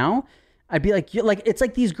does now, I'd be like, it's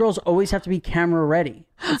like these girls always have to be camera ready.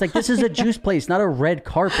 It's like, this is a juice place, not a red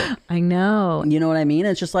carpet. I know. You know what I mean?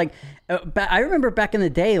 It's just like, I remember back in the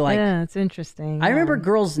day, like, yeah, it's interesting. I remember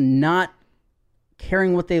girls not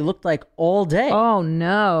caring what they looked like all day. Oh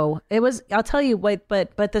no, it was. I'll tell you what,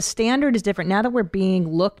 but the standard is different now that we're being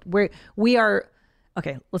looked. We are.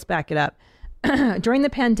 Okay, let's back it up. During the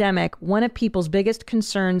pandemic, one of people's biggest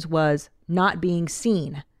concerns was not being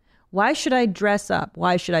seen. Why should I dress up?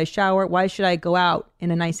 Why should I shower? Why should I go out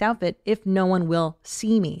in a nice outfit if no one will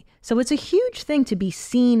see me? So it's a huge thing to be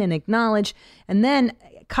seen and acknowledged. And then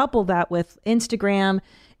couple that with Instagram,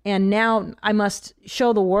 and now I must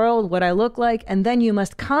show the world what I look like. And then you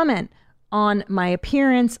must comment on my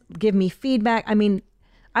appearance, give me feedback. I mean,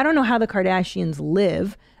 I don't know how the Kardashians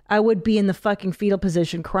live. I would be in the fucking fetal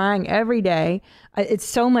position crying every day. It's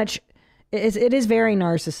so much, it is very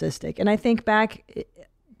narcissistic. And I think back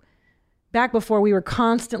before we were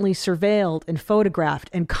constantly surveilled and photographed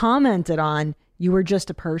and commented on, you were just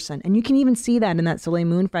a person. And you can even see that in that Soleil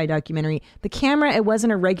Moon Frye documentary. The camera, it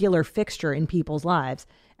wasn't a regular fixture in people's lives.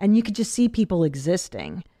 And you could just see people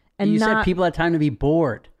existing. And you said people had time to be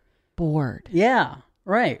bored. Bored. Yeah,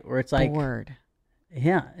 right. Where it's like... bored.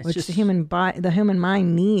 Yeah, it's which just the human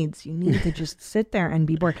mind needs. You need to just sit there and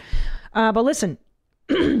be bored. But listen,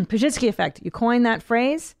 Pajitsky effect. You coined that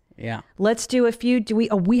phrase. Yeah. Let's do a few.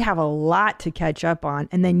 We have a lot to catch up on,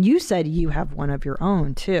 and then you said you have one of your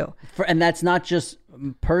own too. And that's not just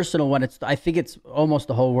personal one. I think it's almost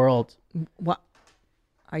the whole world. What?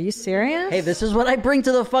 Are you serious? Hey, this is what I bring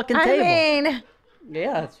to the fucking table. I mean.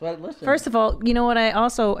 Yeah, that's what. Listen. First of all, you know what I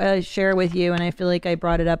also share with you, and I feel like I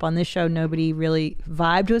brought it up on this show. Nobody really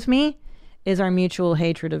vibed with me. Is our mutual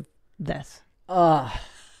hatred of this.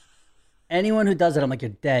 Anyone who does it, I'm like, you're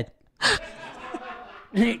dead.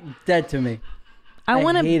 Dead to me. I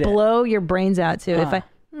want to blow your brains out too.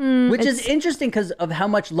 Which is interesting because of how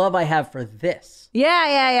much love I have for this.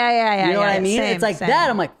 Yeah. You know what I mean? Same, it's like same.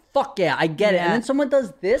 that. I'm like, fuck yeah, I get it. And then someone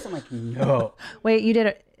does this. I'm like, no. Wait, you did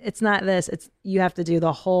it. It's not this. It's you have to do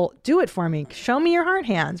the whole. Do it for me. Show me your hard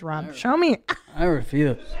hands, Rob. Show me. I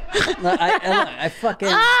refuse. I fucking.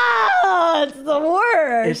 Oh, it's the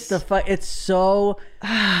worst. It's so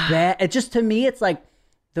bad. It just, to me, it's like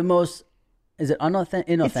the most. Is it inauthentic?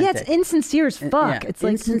 It's insincere as fuck. Yeah, it's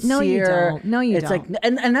like insincere. No, you don't. No, you it's don't. Like,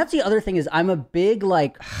 and that's the other thing is I'm a big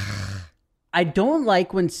like. I don't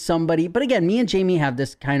like when somebody, but again, me and Jamie have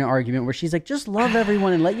this kind of argument where she's like, just love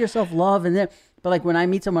everyone and let yourself love, and then. But like when I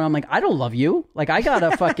meet someone, I'm like, I don't love you. Like I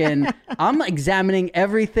gotta fucking, I'm examining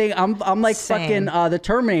everything. I'm like Same. fucking the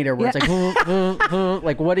Terminator where it's like,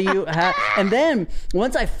 like what do you have? And then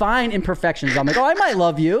once I find imperfections, I'm like, oh, I might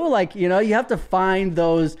love you. Like, you know, you have to find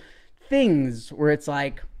those things where it's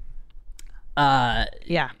like,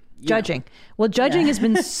 judging. Well, judging has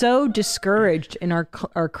been so discouraged in our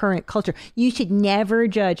current culture. You should never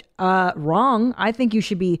judge. Wrong. I think you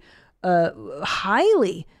should be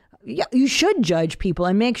highly. Yeah, you should judge people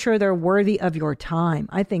and make sure they're worthy of your time.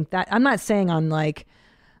 I think that I'm not saying on like,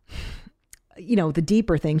 you know, the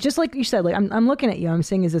deeper things. Just like you said, like I'm looking at you. I'm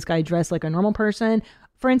saying, is this guy dressed like a normal person?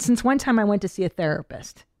 For instance, one time I went to see a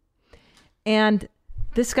therapist, and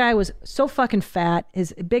this guy was so fucking fat,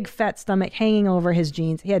 his big fat stomach hanging over his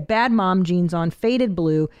jeans. He had bad mom jeans on, faded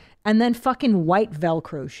blue, and then fucking white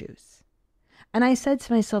Velcro shoes. And I said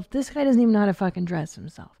to myself, this guy doesn't even know how to fucking dress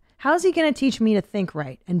himself. How's he going to teach me to think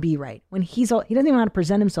right and be right when he doesn't even know how to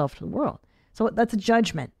present himself to the world? So that's a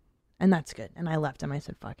judgment, and that's good. And I left him. I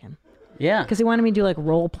said, fuck him. Yeah. Because he wanted me to do like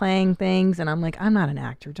role playing things, and I'm like, I'm not an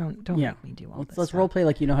actor. Don't make me do all this. Let's stuff. role play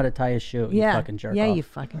like you know how to tie a shoe. You fucking jerk off. You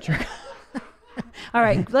fucking jerk off. All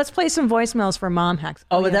right, let's play some voicemails for mom hacks.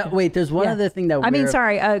 Wait, there's one other thing that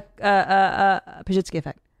Pajitsky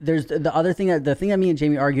effect. There's the other thing the thing that me and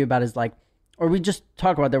Jamie argue about is like, or we just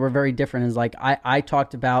talk about that we're very different is like, I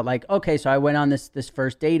talked about like, okay, so I went on this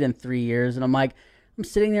first date in 3 years and I'm like, I'm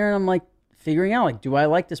sitting there and I'm like figuring out like, do I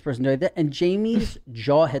like this person? Do I that? And Jamie's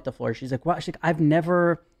jaw hit the floor. She's like, wow. She's like, I've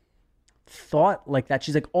never thought like that.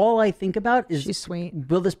 She's like, all I think about is, she's sweet.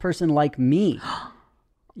 Will this person like me?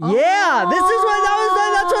 Yeah, this is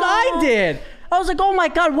what that's what I did. I was like, oh my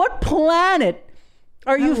God, what planet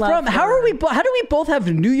are you from? How do we both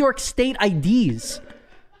have New York State IDs?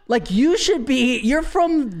 Like you're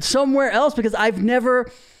from somewhere else because I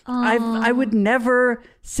would never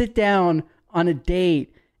sit down on a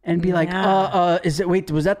date and be like,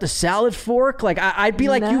 was that the salad fork? Like I'd be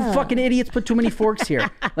like, you fucking idiots put too many forks here.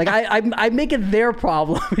 Like I make it their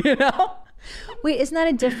problem, you know? Wait, isn't that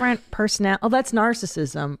a different personality? Oh, that's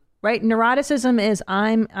narcissism, right? Neuroticism is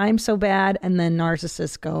I'm so bad, and then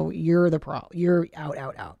narcissists go, you're the problem. You're out.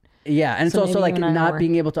 Yeah, and it's also like not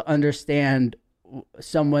being able to understand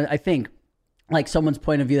someone. I think like someone's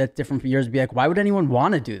point of view that's different from yours would be like, why would anyone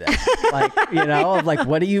want to do that? Like, you know, like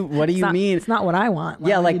what do you mean? It's not what I want.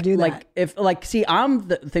 Why would you do that? like if like see, I'm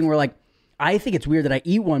the thing where like I think it's weird that I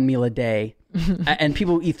eat one meal a day. And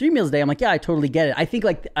people eat 3 meals a day. I'm like, yeah, I totally get it. I think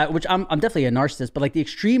like, which I'm definitely a narcissist, but like the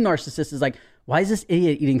extreme narcissist is like, why is this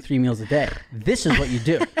idiot eating 3 meals a day? This is what you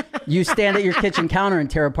do. You stand at your kitchen counter and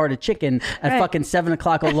tear apart a chicken at fucking 7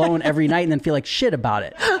 o'clock alone every night and then feel like shit about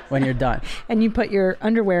it when you're done. And you put your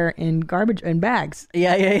underwear in garbage in bags.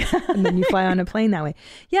 Yeah. And then you fly on a plane that way.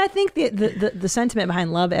 Yeah, I think the sentiment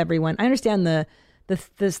behind love everyone, I understand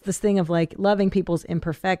this thing of like loving people's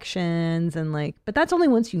imperfections and like, but that's only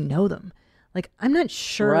once you know them. Like, I'm not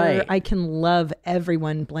sure I can love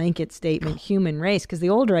everyone, blanket statement, human race, because the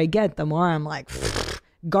older I get, the more I'm like,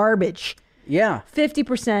 garbage. Yeah.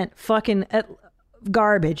 50% fucking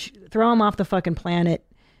garbage. Throw them off the fucking planet.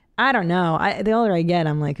 I don't know. The older I get,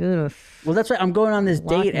 I'm like, ugh. Well, that's right. I'm going on this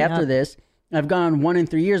date after this. I've gone on 1 in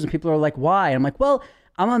 3 years, and people are like, why? And I'm like, well,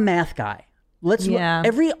 I'm a math guy.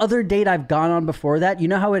 Every other date I've gone on before that, you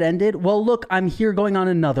know how it ended? Well, look, I'm here going on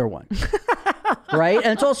another one. Right? And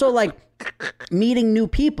it's also like, meeting new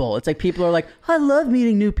people. It's like people are like, I love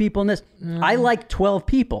meeting new people. And this, I like 12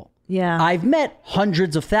 people. Yeah. I've met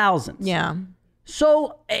hundreds of thousands. Yeah.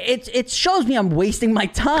 So it shows me I'm wasting my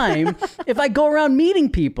time if I go around meeting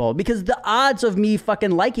people because the odds of me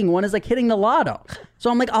fucking liking one is like hitting the lotto. So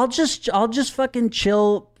I'm like, I'll just fucking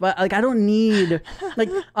chill. But like, I don't need like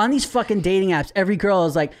on these fucking dating apps. Every girl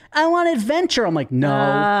is like, I want adventure. I'm like, no.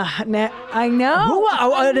 I know.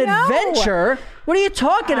 Adventure? What are you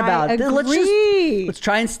talking about? Let's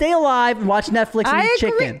try and stay alive and watch Netflix and eat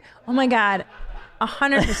chicken. Oh my God,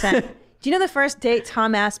 100%. Do you know the first date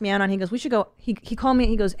Tom asked me out on? He goes, we should go. He called me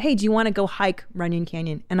and he goes, hey, do you want to go hike Runyon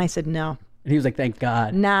Canyon? And I said, no. And he was like, thank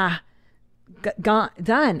God. Nah, gone,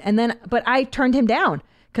 done. And then, but I turned him down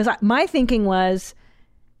because my thinking was,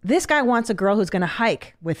 this guy wants a girl who's going to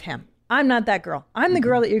hike with him. I'm not that girl. I'm the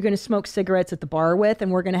girl that you're going to smoke cigarettes at the bar with,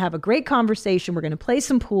 and we're going to have a great conversation. We're going to play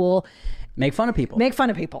some pool. Make fun of people.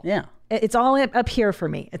 Yeah. It's all up here for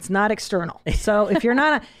me. It's not external. So if you're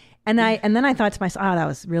not... And then I thought to myself, that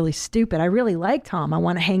was really stupid. I really like Tom. I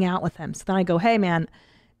want to hang out with him. So then I go, hey man,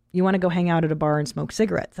 you want to go hang out at a bar and smoke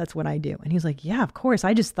cigarettes? That's what I do. And he's like, yeah, of course.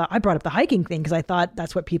 I just thought I brought up the hiking thing because I thought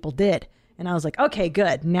that's what people did. And I was like, okay,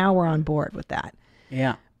 good. Now we're on board with that.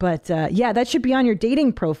 Yeah. But that should be on your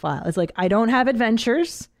dating profile. It's like, I don't have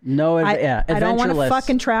adventures. I don't want to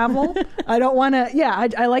fucking travel. I don't want to. Yeah,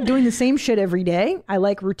 I like doing the same shit every day. I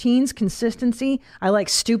like routines, consistency. I like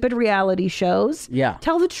stupid reality shows. Yeah.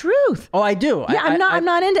 Tell the truth. Oh, I do. Yeah, I'm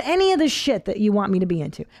not into any of the shit that you want me to be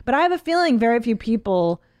into. But I have a feeling very few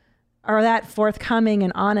people are that forthcoming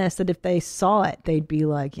and honest that if they saw it, they'd be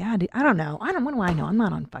like, yeah, dude, I don't know. What do I know? I'm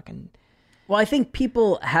not on fucking. Well, I think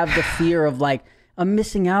people have the fear of like, I'm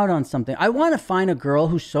missing out on something. I want to find a girl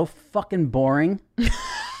who's so fucking boring.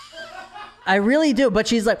 I really do. But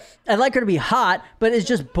she's like, I'd like her to be hot, but it's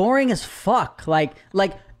just boring as fuck. Like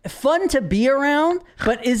fun to be around,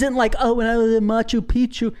 but isn't like, oh, when I was in Machu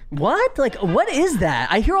Picchu. What? Like, what is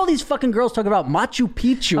that? I hear all these fucking girls talk about Machu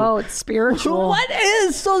Picchu. Oh, it's spiritual. What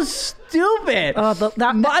is so stupid?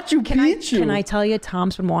 Machu Picchu. Can I tell you,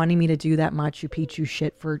 Tom's been wanting me to do that Machu Picchu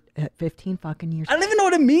shit for 15 fucking years. I don't even know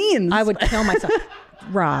what it means. I would kill myself.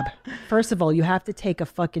 Rob, first of all, you have to take a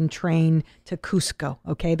fucking train to Cusco.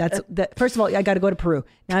 Okay, first of all, I got to go to Peru.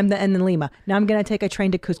 And then Lima. Now I'm gonna take a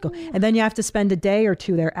train to Cusco, and then you have to spend a day or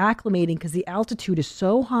two there acclimating because the altitude is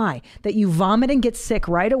so high that you vomit and get sick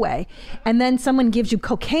right away. And then someone gives you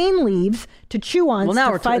cocaine leaves to chew on. Well,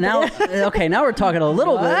 now we're talking a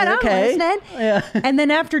little bit. Okay, yeah. And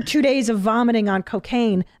then after 2 days of vomiting on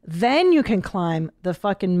cocaine, then you can climb the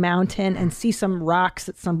fucking mountain and see some rocks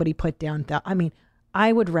that somebody put down. I mean,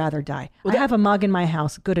 I would rather die. I have a mug in my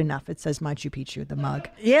house. Good enough. It says Machu Picchu, the mug.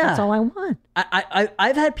 Yeah. That's all I want.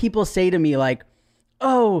 I've had people say to me like,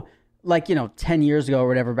 oh, like, 10 years ago or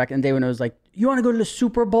whatever, back in the day when it was like, you want to go to the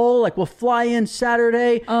Super Bowl? Like, we'll fly in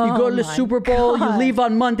Saturday. You go to the Super Bowl. God. You leave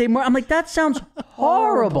on Monday morning. I'm like, that sounds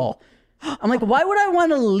horrible. I'm like, why would I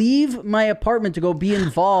want to leave my apartment to go be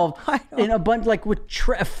involved in a bunch like with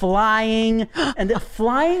flying and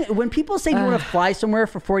flying? When people say, do you want to fly somewhere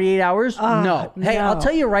for 48 hours? No. Hey, I'll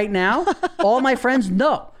tell you right now, all my friends,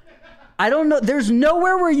 no. I don't know. There's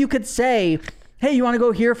nowhere where you could say, hey, you want to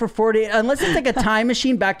go here for 48? Unless it's like a time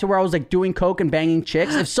machine back to where I was like doing coke and banging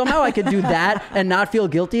chicks. If somehow I could do that and not feel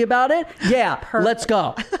guilty about it, yeah, let's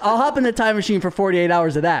go. I'll hop in the time machine for 48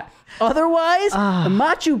 hours of that. Otherwise,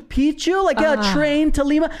 Machu Picchu, like a train to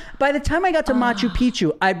Lima. By the time I got to Machu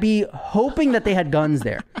Picchu, I'd be hoping that they had guns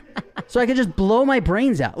there, so I could just blow my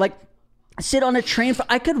brains out. Like, sit on a train.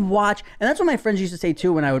 I could watch, and that's what my friends used to say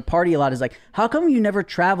too when I would party a lot. Is like, how come you never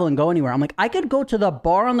travel and go anywhere? I'm like, I could go to the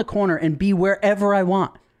bar on the corner and be wherever I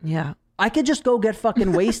want. Yeah. I could just go get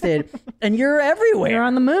fucking wasted and you're everywhere. You're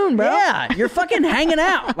on the moon, bro. Yeah, you're fucking hanging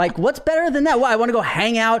out. Like, what's better than that? Why? I want to go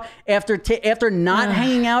hang out after not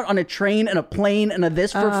hanging out on a train and a plane and a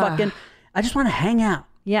this for fucking... I just want to hang out.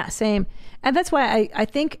 Yeah, same. And that's why I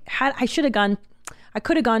think I should have gone... I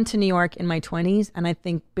could have gone to New York in my 20s and I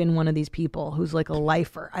think been one of these people who's like a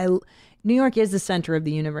lifer. New York is the center of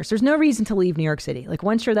the universe. There's no reason to leave New York City. Like,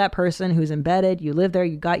 once you're that person who's embedded, you live there,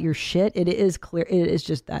 you got your shit, it is clear. It is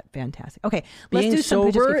just that fantastic. Okay, let's do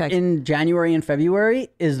some sober in January and February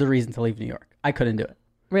is the reason to leave New York. I couldn't do it.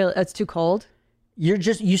 Really? It's too cold?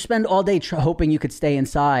 You spend all day hoping you could stay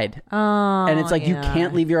inside. Oh, and it's like you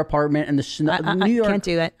can't leave your apartment and the snow. New York, I can't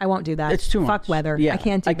do that. I won't do that. It's too much. Fuck weather. Yeah. I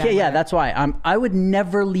can't do that. Yeah, that's why. I would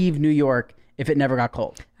never leave New York if it never got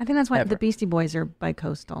cold. I think that's why the Beastie Boys are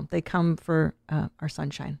bi-coastal. They come for our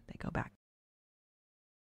sunshine. They go back.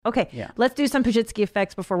 Okay, let's do some Pajitsky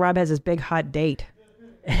effects before Rob has his big hot date.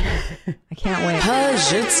 I can't wait.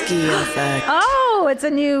 Pajitsky effect. Oh, it's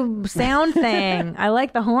a new sound thing. I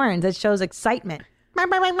like the horns. It shows excitement.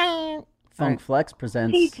 Funk Flex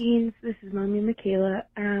presents. Hey, teens. This is Mommy Michaela.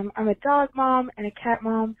 I'm a dog mom and a cat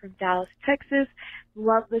mom from Dallas, Texas.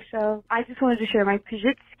 Love the show. I just wanted to share my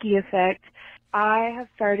Pajitsky effect. I have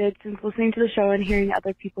started, since listening to the show and hearing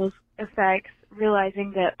other people's effects,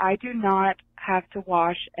 realizing that I do not have to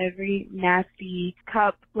wash every nasty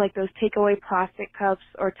cup, like those takeaway plastic cups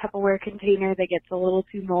or Tupperware container that gets a little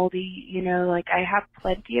too moldy. Like, I have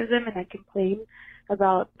plenty of them and I complain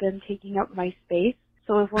about them taking up my space.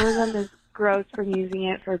 So if one of them is gross from using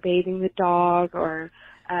it for bathing the dog or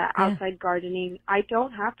outside gardening, I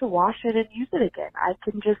don't have to wash it and use it again. I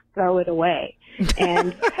can just throw it away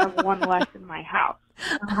and have one less in my house.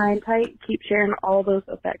 High and tight, keep sharing all those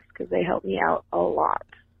effects because they help me out a lot.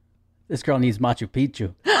 This girl needs Machu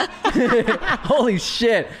Picchu. Holy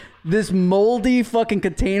shit. This moldy fucking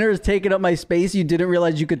container is taking up my space. You didn't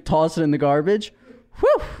realize you could toss it in the garbage?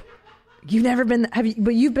 Whew. You've never been,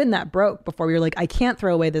 but you've been that broke before. You're like, I can't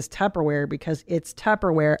throw away this Tupperware because it's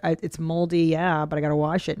Tupperware. It's moldy, but I got to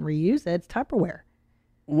wash it and reuse it. It's Tupperware.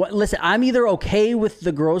 Listen, I'm either okay with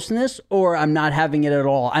the grossness or I'm not having it at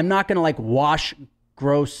all. I'm not going to like wash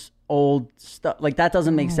gross old stuff. Like, that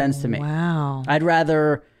doesn't make sense to me. Wow. I'd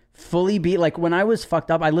rather fully be like, when I was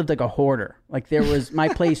fucked up, I lived like a hoarder. Like, there was, my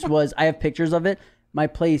place was, I have pictures of it. My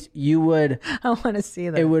place, I want to see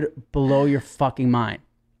that. It would blow your fucking mind.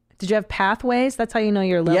 Did you have pathways? That's how you know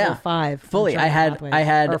you're level 5. Fully. I had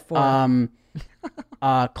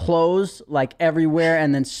clothes like everywhere,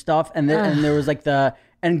 and then stuff, and there was like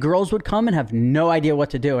and girls would come and have no idea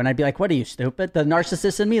what to do, and I'd be like, "What are you, stupid?" The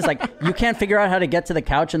narcissist in me is like, "You can't figure out how to get to the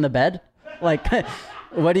couch and the bed? Like,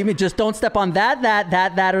 what do you mean? Just don't step on that,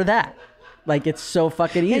 or that." Like, it's so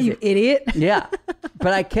fucking easy. Yeah, you idiot. Yeah,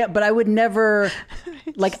 but I can't. But I would never.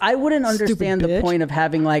 Like, I wouldn't understand the point of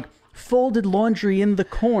having like folded laundry in the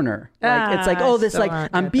corner. Like, it's like, oh, this, like,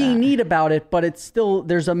 I'm being neat about it, but it's still,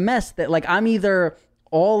 there's a mess that, like, I'm either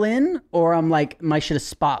all in or I'm like, my shit is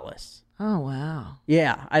spotless. Oh, wow.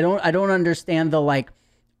 Yeah. I don't understand the, like,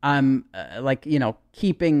 I'm like,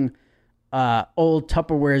 keeping old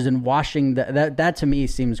Tupperwares and washing that to me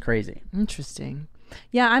seems crazy. Interesting.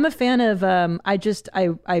 Yeah, I'm a fan of.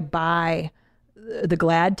 I buy the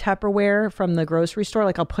Glad Tupperware from the grocery store.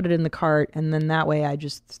 Like I'll put it in the cart, and then that way I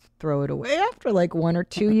just throw it away after like 1 or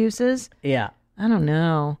 2 uses. Yeah. I don't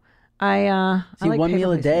know. I like one paper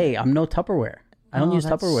meal a plates. day. I'm no Tupperware. I don't use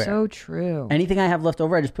that's Tupperware. So true. Anything I have left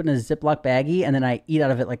over, I just put in a Ziploc baggie, and then I eat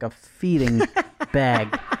out of it like a feeding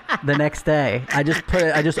bag. The next day, I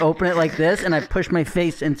just open it like this, and I push my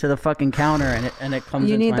face into the fucking counter, and it comes.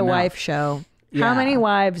 You into need my the mouth. wife show. Yeah. How many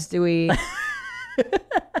wives do we?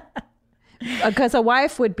 Because a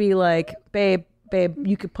wife would be like, babe,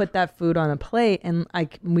 you could put that food on a plate, and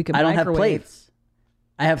we could. I don't microwave. have plates.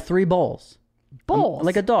 I have 3 bowls. Bowls,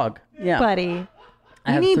 like a dog. Yeah, buddy. I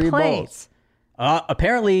You have need 3 plates. bowls.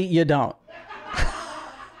 Apparently, you don't.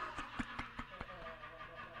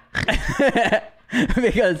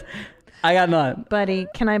 Because I got none. Buddy,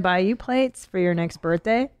 can I buy you plates for your next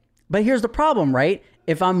birthday? But here's the problem, right?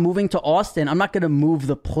 If I'm moving to Austin, I'm not going to move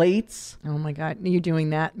the plates. Oh my God, you're doing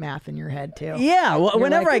that math in your head too. Yeah, well, You're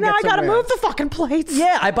whenever like, I get now I gotta somewhere. move the fucking plates.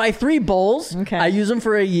 Yeah, I buy 3 bowls. Okay. I use them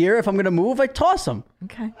for a year. If I'm going to move, I toss them.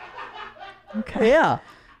 Okay. Okay. Yeah.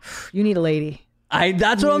 You need a lady.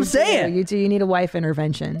 That's what I'm saying. You do. You need a wife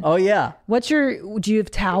intervention. Oh, yeah. Do you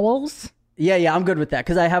have towels? Yeah, I'm good with that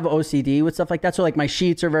because I have OCD with stuff like that. So like my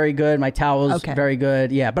sheets are very good, my towels very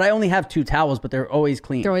good. Yeah, but I only have 2 towels, but they're always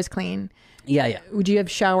clean. They're always clean. Yeah. Do you have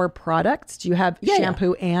shower products? Do you have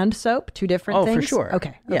shampoo and soap? 2 different things? Oh, for sure.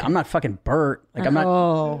 Okay. Yeah, I'm not fucking Bert. Like I'm not.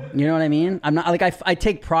 Oh. You know what I mean? I'm not like I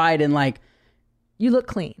take pride in like. You look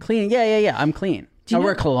clean. Clean. Yeah. I'm clean. I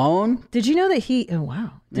wear cologne. Did you know that he? Oh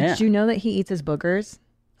wow. Did you know that he eats his boogers?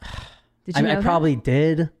 Did you know I that? probably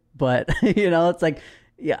did, but it's like,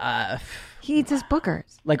 yeah. He eats his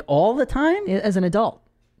boogers Like all the time? as an adult.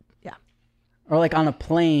 Yeah. Or like on a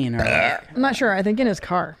plane or like, I'm not sure. I think in his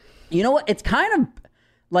car. you know what? It's kind of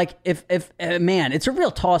like if man, it's a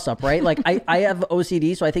real toss up, right? Like I have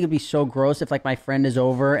OCD, so I think it'd be so gross if like my friend is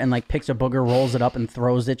over and like picks a booger, rolls it up and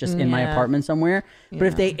throws it just in my apartment somewhere. But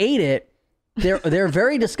if they ate it, they're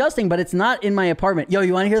very disgusting, but it's not in my apartment. Yo,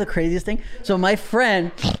 you want to hear the craziest thing? So my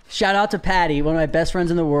friend, shout out to Patty, one of my best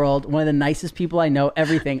friends in the world, one of the nicest people I know,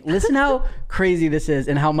 everything. Listen how crazy this is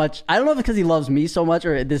and how much, I don't know if it's because he loves me so much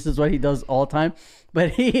or this is what he does all the time, but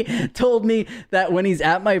he told me that when he's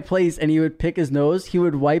at my place and he would pick his nose, he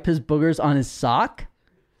would wipe his boogers on his sock.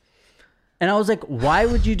 And I was like, why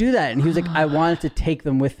would you do that? And he was like, I wanted to take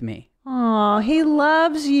them with me. Oh, he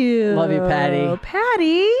loves you. Love you, Patty.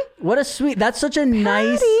 Patty. What a sweet, that's such a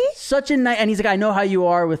nice, and he's like, I know how you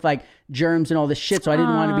are with like germs and all this shit, so I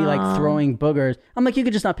didn't want to be like throwing boogers. I'm like, you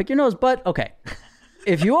could just not pick your nose, but okay.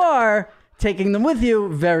 If you are taking them with you,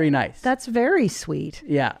 very nice. That's very sweet.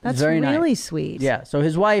 Yeah, That's very nice. really sweet. Yeah, so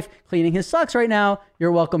his wife cleaning his socks right now,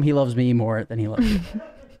 you're welcome. He loves me more than he loves you.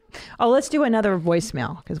 Oh, let's do another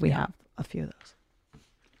voicemail because we have a few of those.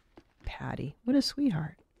 Patty, what a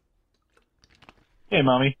sweetheart. Hey,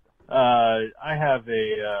 Mommy. I have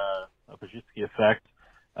a Pajitsky effect.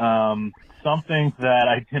 Something that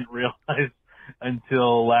I didn't realize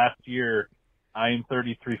until last year, I am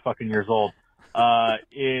 33 fucking years old,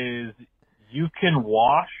 is you can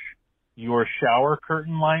wash your shower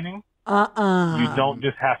curtain lining. You don't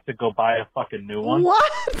just have to go buy a fucking new one.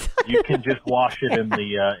 What? You can just wash it in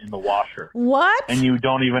the washer. What? And you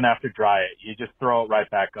don't even have to dry it. You just throw it right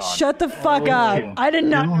back on. Shut the fuck up. I did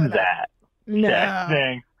not know do that. No. Yeah,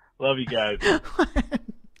 thanks. Love you guys.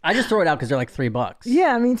 I just throw it out because they're like $3.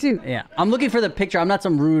 Yeah, me too. Yeah, I'm looking for the picture. I'm not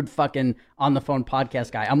some rude fucking on the phone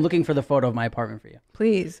podcast guy. I'm looking for the photo of my apartment for you.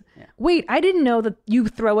 Please. Yeah. Wait, I didn't know that you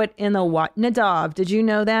throw it in the what? Nadav, did you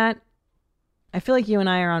know that? I feel like you and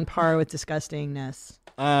I are on par with disgustingness.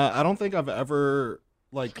 I don't think I've ever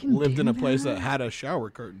lived in a place that had a shower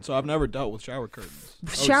curtain, so I've never dealt with shower curtains.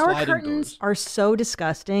 Shower curtains are so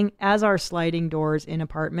disgusting, as are sliding doors in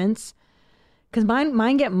apartments, because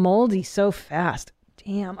mine get moldy so fast.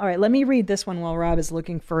 Damn. All right, let me read this one while Rob is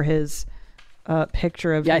looking for his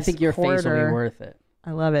picture of his I think your face will be worth it.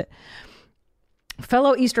 I love it.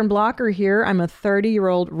 Fellow Eastern Blocker here. I'm a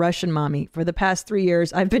 30-year-old Russian mommy. For the past 3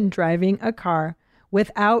 years, I've been driving a car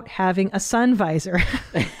without having a sun visor.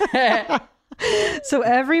 So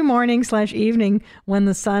every morning/evening when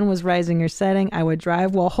the sun was rising or setting, I would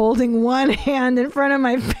drive while holding one hand in front of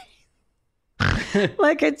my face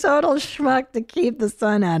like a total schmuck to keep the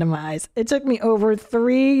sun out of my eyes. It took me over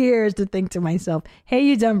 3 years to think to myself, hey,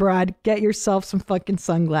 you dumb broad, get yourself some fucking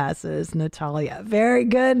sunglasses, Natalia. Very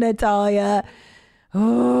good, Natalia.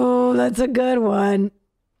 Oh, that's a good one.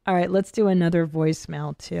 All right, let's do another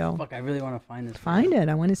voicemail too. Fuck, I really want to find this. Find it.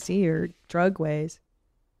 I want to see your drug ways.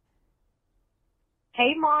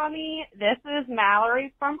 Hey, Mommy. This is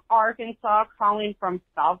Mallory from Arkansas calling from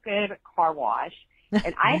Falcon Car Wash.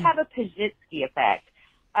 And I have a Pajitsky effect.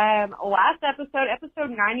 Last episode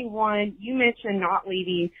 91, you mentioned not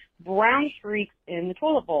leaving brown streaks in the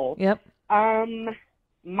toilet bowl. Yep. My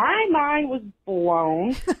mind was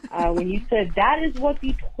blown when you said that is what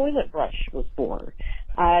the toilet brush was for.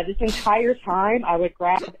 This entire time, I would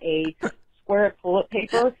grab a square of toilet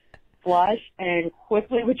paper, flush, and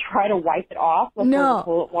quickly would try to wipe it off before the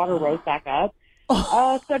toilet water rose back up.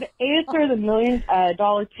 So to answer the $1 million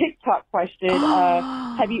TikTok question,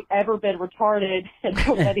 have you ever been retarded and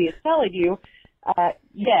nobody is telling you?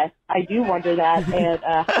 Yes, I do wonder that,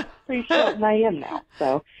 and pretty certain I am now.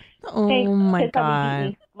 So, oh my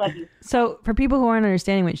God. Love you. So for people who aren't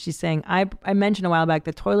understanding what she's saying, I mentioned a while back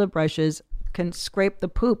that toilet brushes can scrape the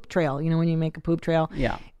poop trail, you know, when you make a poop trail.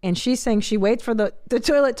 Yeah. And she's saying she waits for the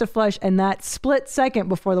toilet to flush, and that split second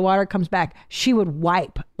before the water comes back, she would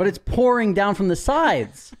wipe. But it's pouring down from the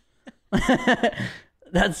sides.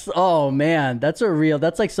 Oh man, that's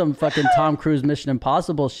like some fucking Tom Cruise Mission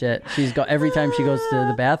Impossible shit. She's got every time she goes to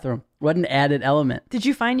the bathroom. What an added element. Did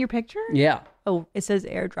you find your picture? Yeah. Oh, it says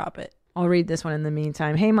airdrop it. I'll read this one in the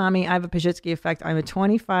meantime. Hey, Mommy, I have a Pajitsky effect. I'm a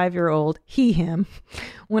 25-year-old, him.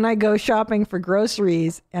 When I go shopping for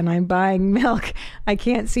groceries and I'm buying milk, I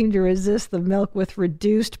can't seem to resist the milk with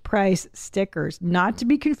reduced price stickers, not to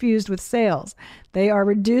be confused with sales. They are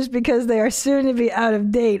reduced because they are soon to be out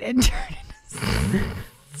of date and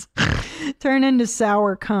turn into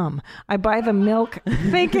sour cum. I buy the milk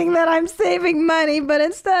thinking that I'm saving money, but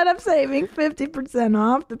instead of saving 50%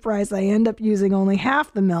 off the price, I end up using only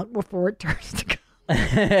half the milk before it turns to cum.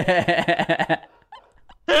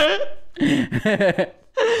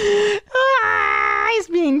 He's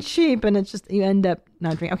being cheap, and it's just, you end up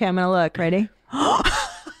not drinking. Okay, I'm going to look. Ready?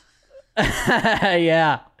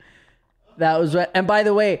 Yeah. That was right. And by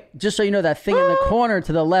the way, just so you know, that thing in the corner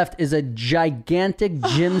to the left is a gigantic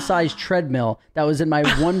gym-sized treadmill that was in my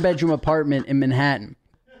one-bedroom apartment in Manhattan.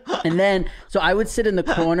 And then, so I would sit in the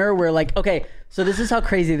corner where, like, okay, so this is how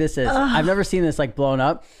crazy this is. I've never seen this, like, blown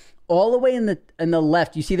up. All the way in the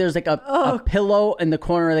left, you see there's like a pillow in the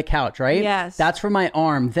corner of the couch, right? Yes. That's for my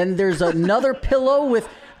arm. Then there's another pillow with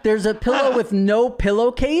no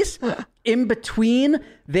pillowcase in between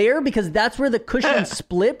there, because that's where the cushion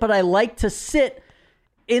split, but I like to sit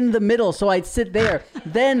in the middle, so I'd sit there.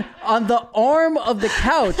 Then on the arm of the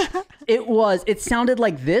couch, it sounded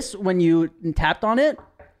like this when you tapped on it,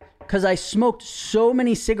 because I smoked so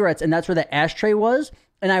many cigarettes, and that's where the ashtray was,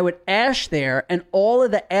 and I would ash there, and all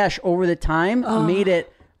of the ash over the time made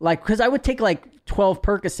it like, because I would take like 12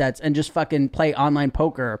 Percocets and just fucking play online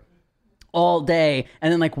poker all day,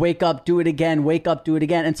 and then like wake up, do it again, wake up, do it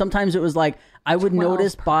again. And sometimes it was like, I would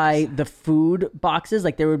notice by the food boxes,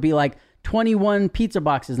 like there would be like 21 pizza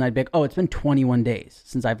boxes, and I'd be like, oh, it's been 21 days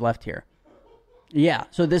since I've left here. Yeah.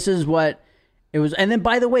 So this is what it was. And then,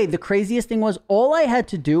 by the way, the craziest thing was, all I had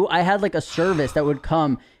to do, I had like a service that would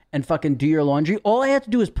come and fucking do your laundry. All I had to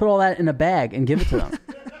do was put all that in a bag and give it to them.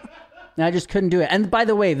 And I just couldn't do it. And by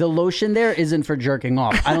the way, the lotion there isn't for jerking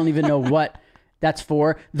off. I don't even know what that's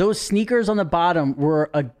for. Those sneakers on the bottom were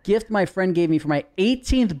a gift my friend gave me for my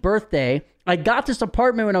 18th birthday. I got this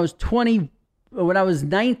apartment when I was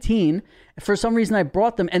 19. For some reason, I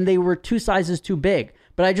brought them, and they were 2 sizes too big.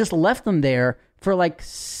 But I just left them there for like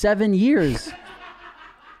 7 years.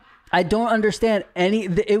 I don't understand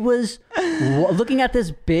it was, looking at this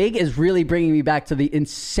big is really bringing me back to the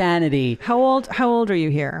insanity. How old are you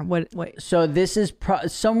here? What? So this is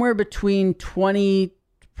somewhere between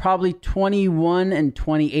probably 21 and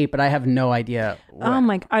 28, but I have no idea. Oh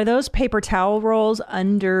my, are those paper towel rolls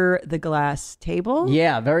under the glass table?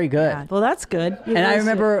 Yeah, very good. Yeah. Well, that's good. And I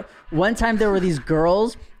remember one time there were these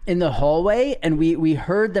girls in the hallway, and we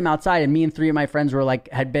heard them outside, and me and 3 of my friends were like,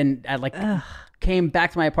 came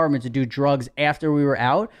back to my apartment to do drugs after we were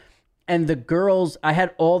out. And the girls, I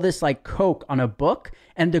had all this like coke on a book,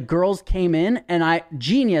 and the girls came in, and I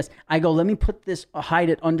go, let me hide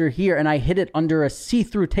it under here. And I hid it under a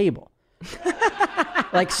see-through table.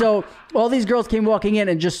 Like, so all these girls came walking in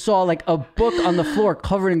and just saw like a book on the floor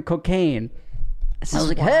covered in cocaine. I was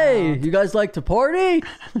like, hey, you guys like to party?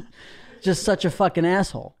 Just such a fucking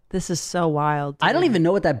asshole. This is so wild. Dude. I don't even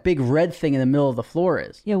know what that big red thing in the middle of the floor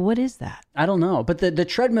is. Yeah, what is that? I don't know. But the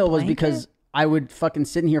treadmill was because I would fucking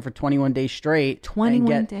sit in here for 21 days straight.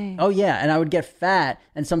 21 days. Oh, yeah. And I would get fat.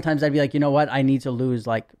 And sometimes I'd be like, you know what? I need to lose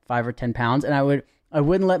like 5 or 10 pounds. And I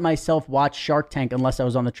wouldn't let myself watch Shark Tank unless I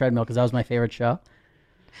was on the treadmill, because that was my favorite show.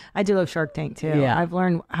 I do love Shark Tank, too. Yeah. I've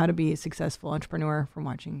learned how to be a successful entrepreneur from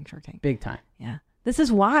watching Shark Tank. Big time. Yeah. This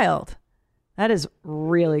is wild. That is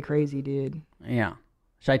really crazy, dude. Yeah.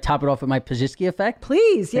 Should I top it off with my Pajitsky effect?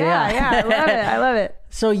 Please. Yeah. I love it. I love it.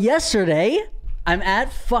 So yesterday, I'm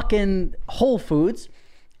at fucking Whole Foods,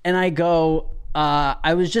 and I go,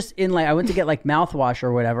 I was just in I went to get mouthwash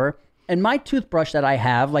or whatever, and my toothbrush that I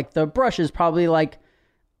have, the brush is probably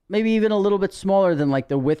maybe even a little bit smaller than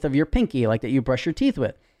the width of your pinky, that you brush your teeth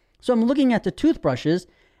with. So I'm looking at the toothbrushes,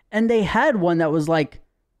 and they had one that was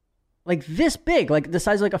this big, the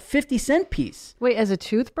size of a 50-cent piece. Wait, as a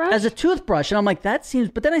toothbrush? As a toothbrush. And I'm like, that seems,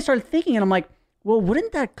 but then I started thinking, and I'm like, well,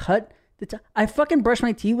 wouldn't that cut I fucking brushed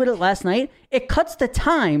my teeth with it last night. It cuts the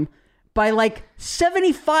time by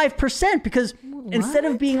 75% because instead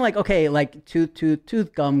of being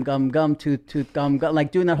tooth, gum, tooth, gum,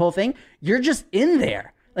 doing that whole thing, you're just in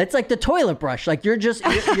there. It's like the toilet brush. You're just,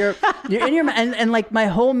 you're in your, and my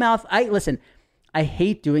whole mouth, I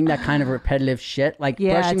hate doing that kind of repetitive shit. Brushing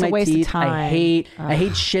it's a my waste teeth. of time. I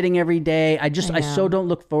hate shitting every day. I so don't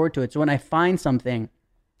look forward to it. So when I find something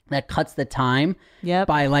that cuts the time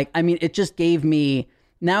by it just gave me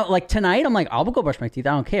now tonight, I'm I'll go brush my teeth.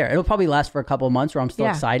 I don't care. It'll probably last for a couple of months where I'm still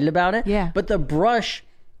excited about it. Yeah. But the brush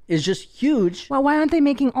is just huge. Well, why aren't they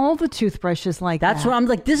making all the toothbrushes like that? That's what I'm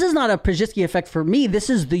this is not a Pajitsky effect for me. This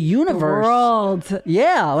is the universe. The world.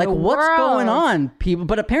 Yeah. What's world. going on, people?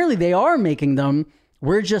 But apparently they are making them.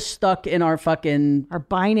 We're just stuck in our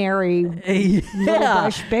binary little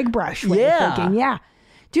brush, big brush. Thinking. Yeah.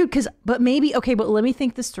 Dude, but let me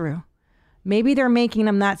think this through. Maybe they're making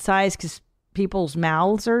them that size because people's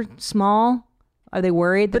mouths are small. Are they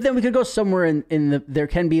worried? But then we could go somewhere there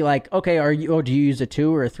can be do you use a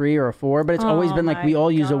 2 or a 3 or a 4? But it's always been we all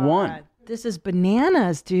use a 1. This is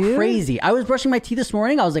bananas, dude. Crazy. I was brushing my teeth this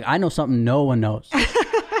morning. I was I know something no one knows.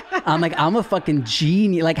 I'm I'm a fucking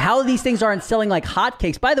genius. How these things aren't selling like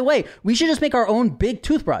hotcakes. By the way, we should just make our own big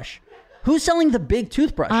toothbrush. Who's selling the big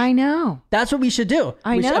toothbrush? I know. That's what we should do.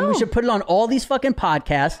 We should put it on all these fucking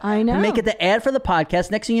podcasts. I know. And make it the ad for the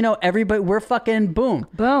podcast. Next thing you know, everybody, we're fucking boom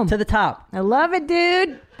to the top. I love it,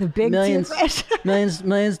 dude. The big toothbrush. millions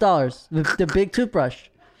of dollars. The big toothbrush.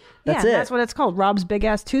 That's it. That's what it's called. Rob's big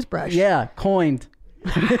ass toothbrush. Yeah, coined.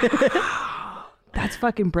 That's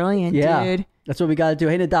fucking brilliant, dude. That's what we got to do.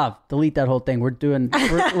 Hey, Nadav, delete that whole thing. We're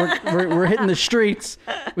we're hitting the streets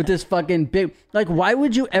with this fucking big. Why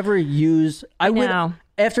would you ever use? I would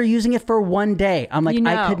after using it for one day. I'm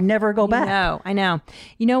I could never go back. No, I know.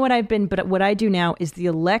 You know what but what I do now is the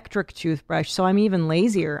electric toothbrush. So I'm even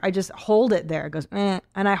lazier. I just hold it there. It goes, and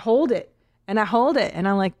I hold it. And I hold it. And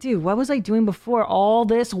I'm like, dude, what was I doing before? All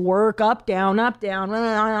this work, up, down.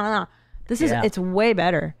 This is, it's way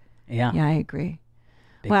better. Yeah. Yeah, I agree.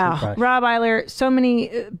 Big wow. toothbrush. Rob Iler, so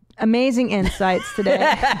many amazing insights today.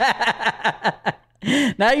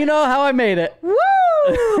 Now you know how I made it.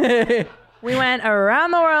 Woo! We went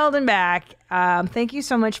around the world and back. Thank you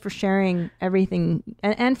so much for sharing everything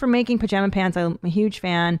and for making Pajama Pants. I'm a huge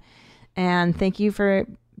fan. And thank you for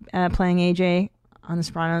playing AJ on The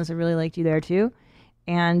Sopranos. I really liked you there too.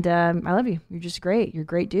 And I love you. You're just great. You're a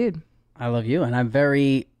great dude. I love you. And I'm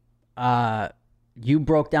very, you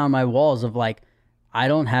broke down my walls of I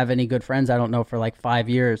don't have any good friends I don't know for 5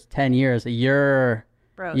 years, 10 years. You're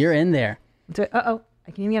in there. Uh-oh.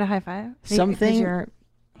 I can even get a high five. Something. Your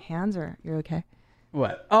hands are, you're okay.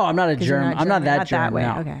 What? Oh, I'm not a germ. I'm not that germ. That way.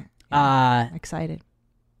 No. Okay. Yeah. Excited.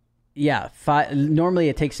 Yeah. Normally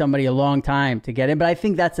it takes somebody a long time to get in, but I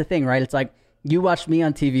think that's the thing, right? It's you watched me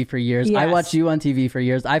on TV for years. Yes. I watched you on TV for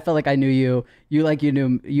years. I felt like I knew you. You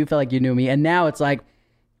felt like you knew me. And now it's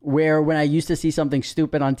where when I used to see something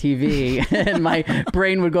stupid on TV and my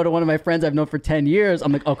brain would go to one of my friends I've known for 10 years,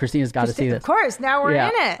 I'm oh, Christina's got to see this. Of course, now we're in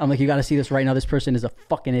it. I'm you got to see this right now. This person is a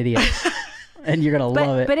fucking idiot. And you're going to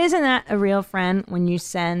love it. But isn't that a real friend when you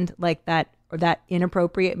send that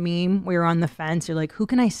inappropriate meme where you're on the fence? You're who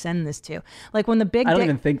can I send this to? When the big I don't dick...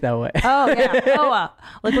 even think that way. Oh, yeah.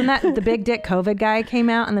 When the big dick COVID guy came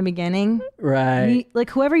out in the beginning. Right.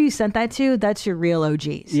 Whoever you sent that to, that's your real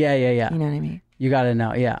OGs. Yeah. You know what I mean? You got to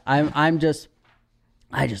know. Yeah. I just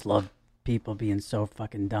love people being so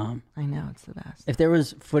fucking dumb. I know. It's the best. If there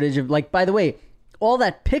was footage of by the way, all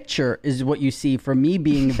that picture is what you see from me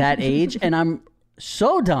being that age. And I'm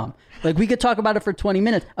so dumb. We could talk about it for 20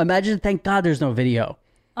 minutes. Imagine, thank God there's no video.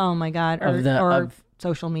 Oh my God. Or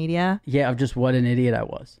social media. Yeah. Of just what an idiot I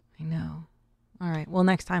was. I know. All right. Well,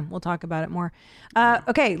 next time we'll talk about it more.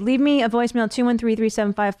 Okay. Leave me a voicemail,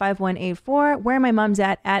 213-375-5184. Where my mom's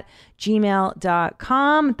at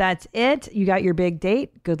gmail.com. That's it. You got your big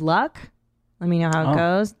date. Good luck. Let me know how it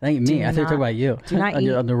goes. Thank me. I thought you were talking about you. Do not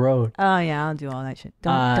eat. On the road. Oh yeah. I'll do all that shit.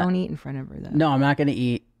 Don't eat in front of her though. No, I'm not going to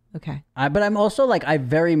eat. Okay. But I'm also I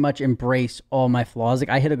very much embrace all my flaws.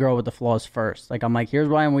 I hit a girl with the flaws first. I'm here's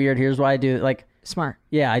why I'm weird. Here's why I do. Smart.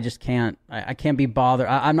 Yeah, I just can't. I can't be bothered.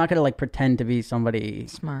 I'm not gonna like pretend to be somebody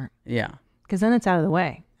smart. Yeah, because then it's out of the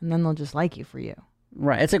way, and then they'll just like you for you.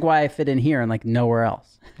 Right. It's like why I fit in here and like nowhere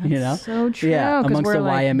else. You know? So true. Yeah, amongst we're the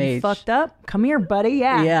like, YMH. "You fucked up. Come here, buddy.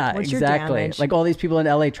 Yeah. Yeah, What's exactly. Your damage? Like all these people in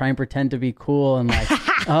LA try and pretend to be cool and like,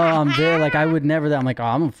 oh, I'm there. Like I would never. That I'm like, oh,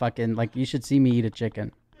 I'm a fucking like. You should see me eat a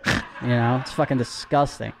chicken. You know, it's fucking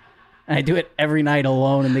disgusting. And I do it every night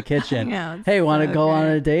alone in the kitchen. Yeah, it's hey, want to so go on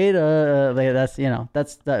great. a date?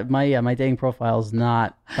 That's my dating profile is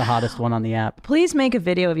not the hottest one on the app. Please make a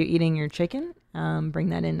video of you eating your chicken. Bring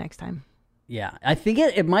that in next time. Yeah, I think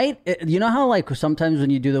it might. You know how like sometimes when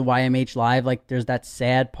you do the YMH live, like there's that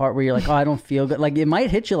sad part where you're like, oh, I don't feel good. Like it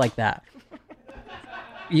might hit you like that.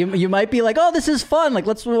 You might be like, oh, this is fun. Like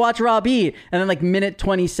let's watch Rob eat, and then like minute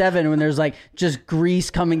 27 when there's like just grease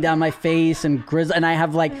coming down my face and and I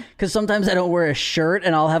have like because sometimes I don't wear a shirt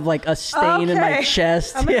and I'll have like a stain in my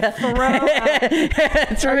chest. It's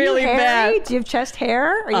Are really you hairy? bad. Do you have chest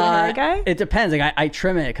hair? Are you a hairy guy? It depends. Like I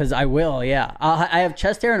trim it because I will. Yeah, I have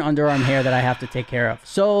chest hair and underarm hair that I have to take care of.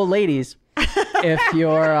 So, ladies,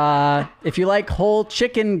 if you like whole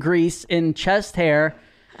chicken grease in chest hair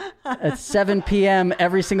at 7 p.m.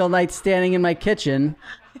 every single night, standing in my kitchen.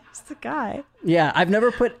 It's the guy. Yeah, I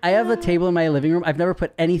have a table in my living room. I've never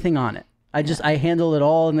put anything on it. I handle it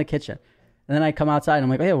all in the kitchen, and then I come outside and I'm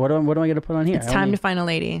like, hey, what am I going to put on here? It's time to find a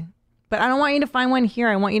lady. But I don't want you to find one here.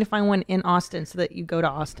 I want you to find one in Austin so that you go to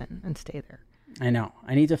Austin and stay there. I know.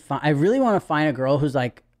 I really want to find a girl who's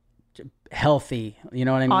like healthy. You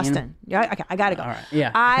know what I mean? Austin. Yeah, okay, I gotta go. All right.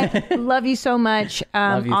 Yeah. I love you so much.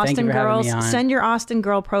 Love you. Thank Austin you for having girls, me on. send your Austin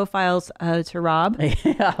girl profiles to Rob.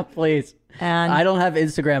 Yeah, please. And I don't have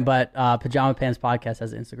Instagram, but Pajama Pants Podcast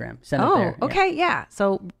has Instagram. Send it there. Yeah. Okay, yeah.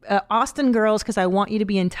 So Austin girls, because I want you to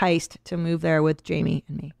be enticed to move there with Jamie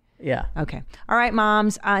and me. Yeah. Okay. All right,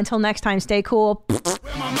 moms. Until next time, stay cool. Where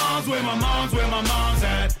my mom's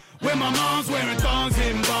at. Where my mom's wearing thongs,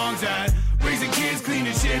 hitting bongs at. Raising kids,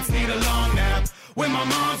 cleaning shits, need a long nap. Where my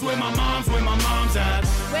mom's at.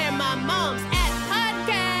 Where my mom's at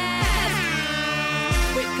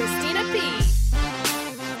podcast with Christina P.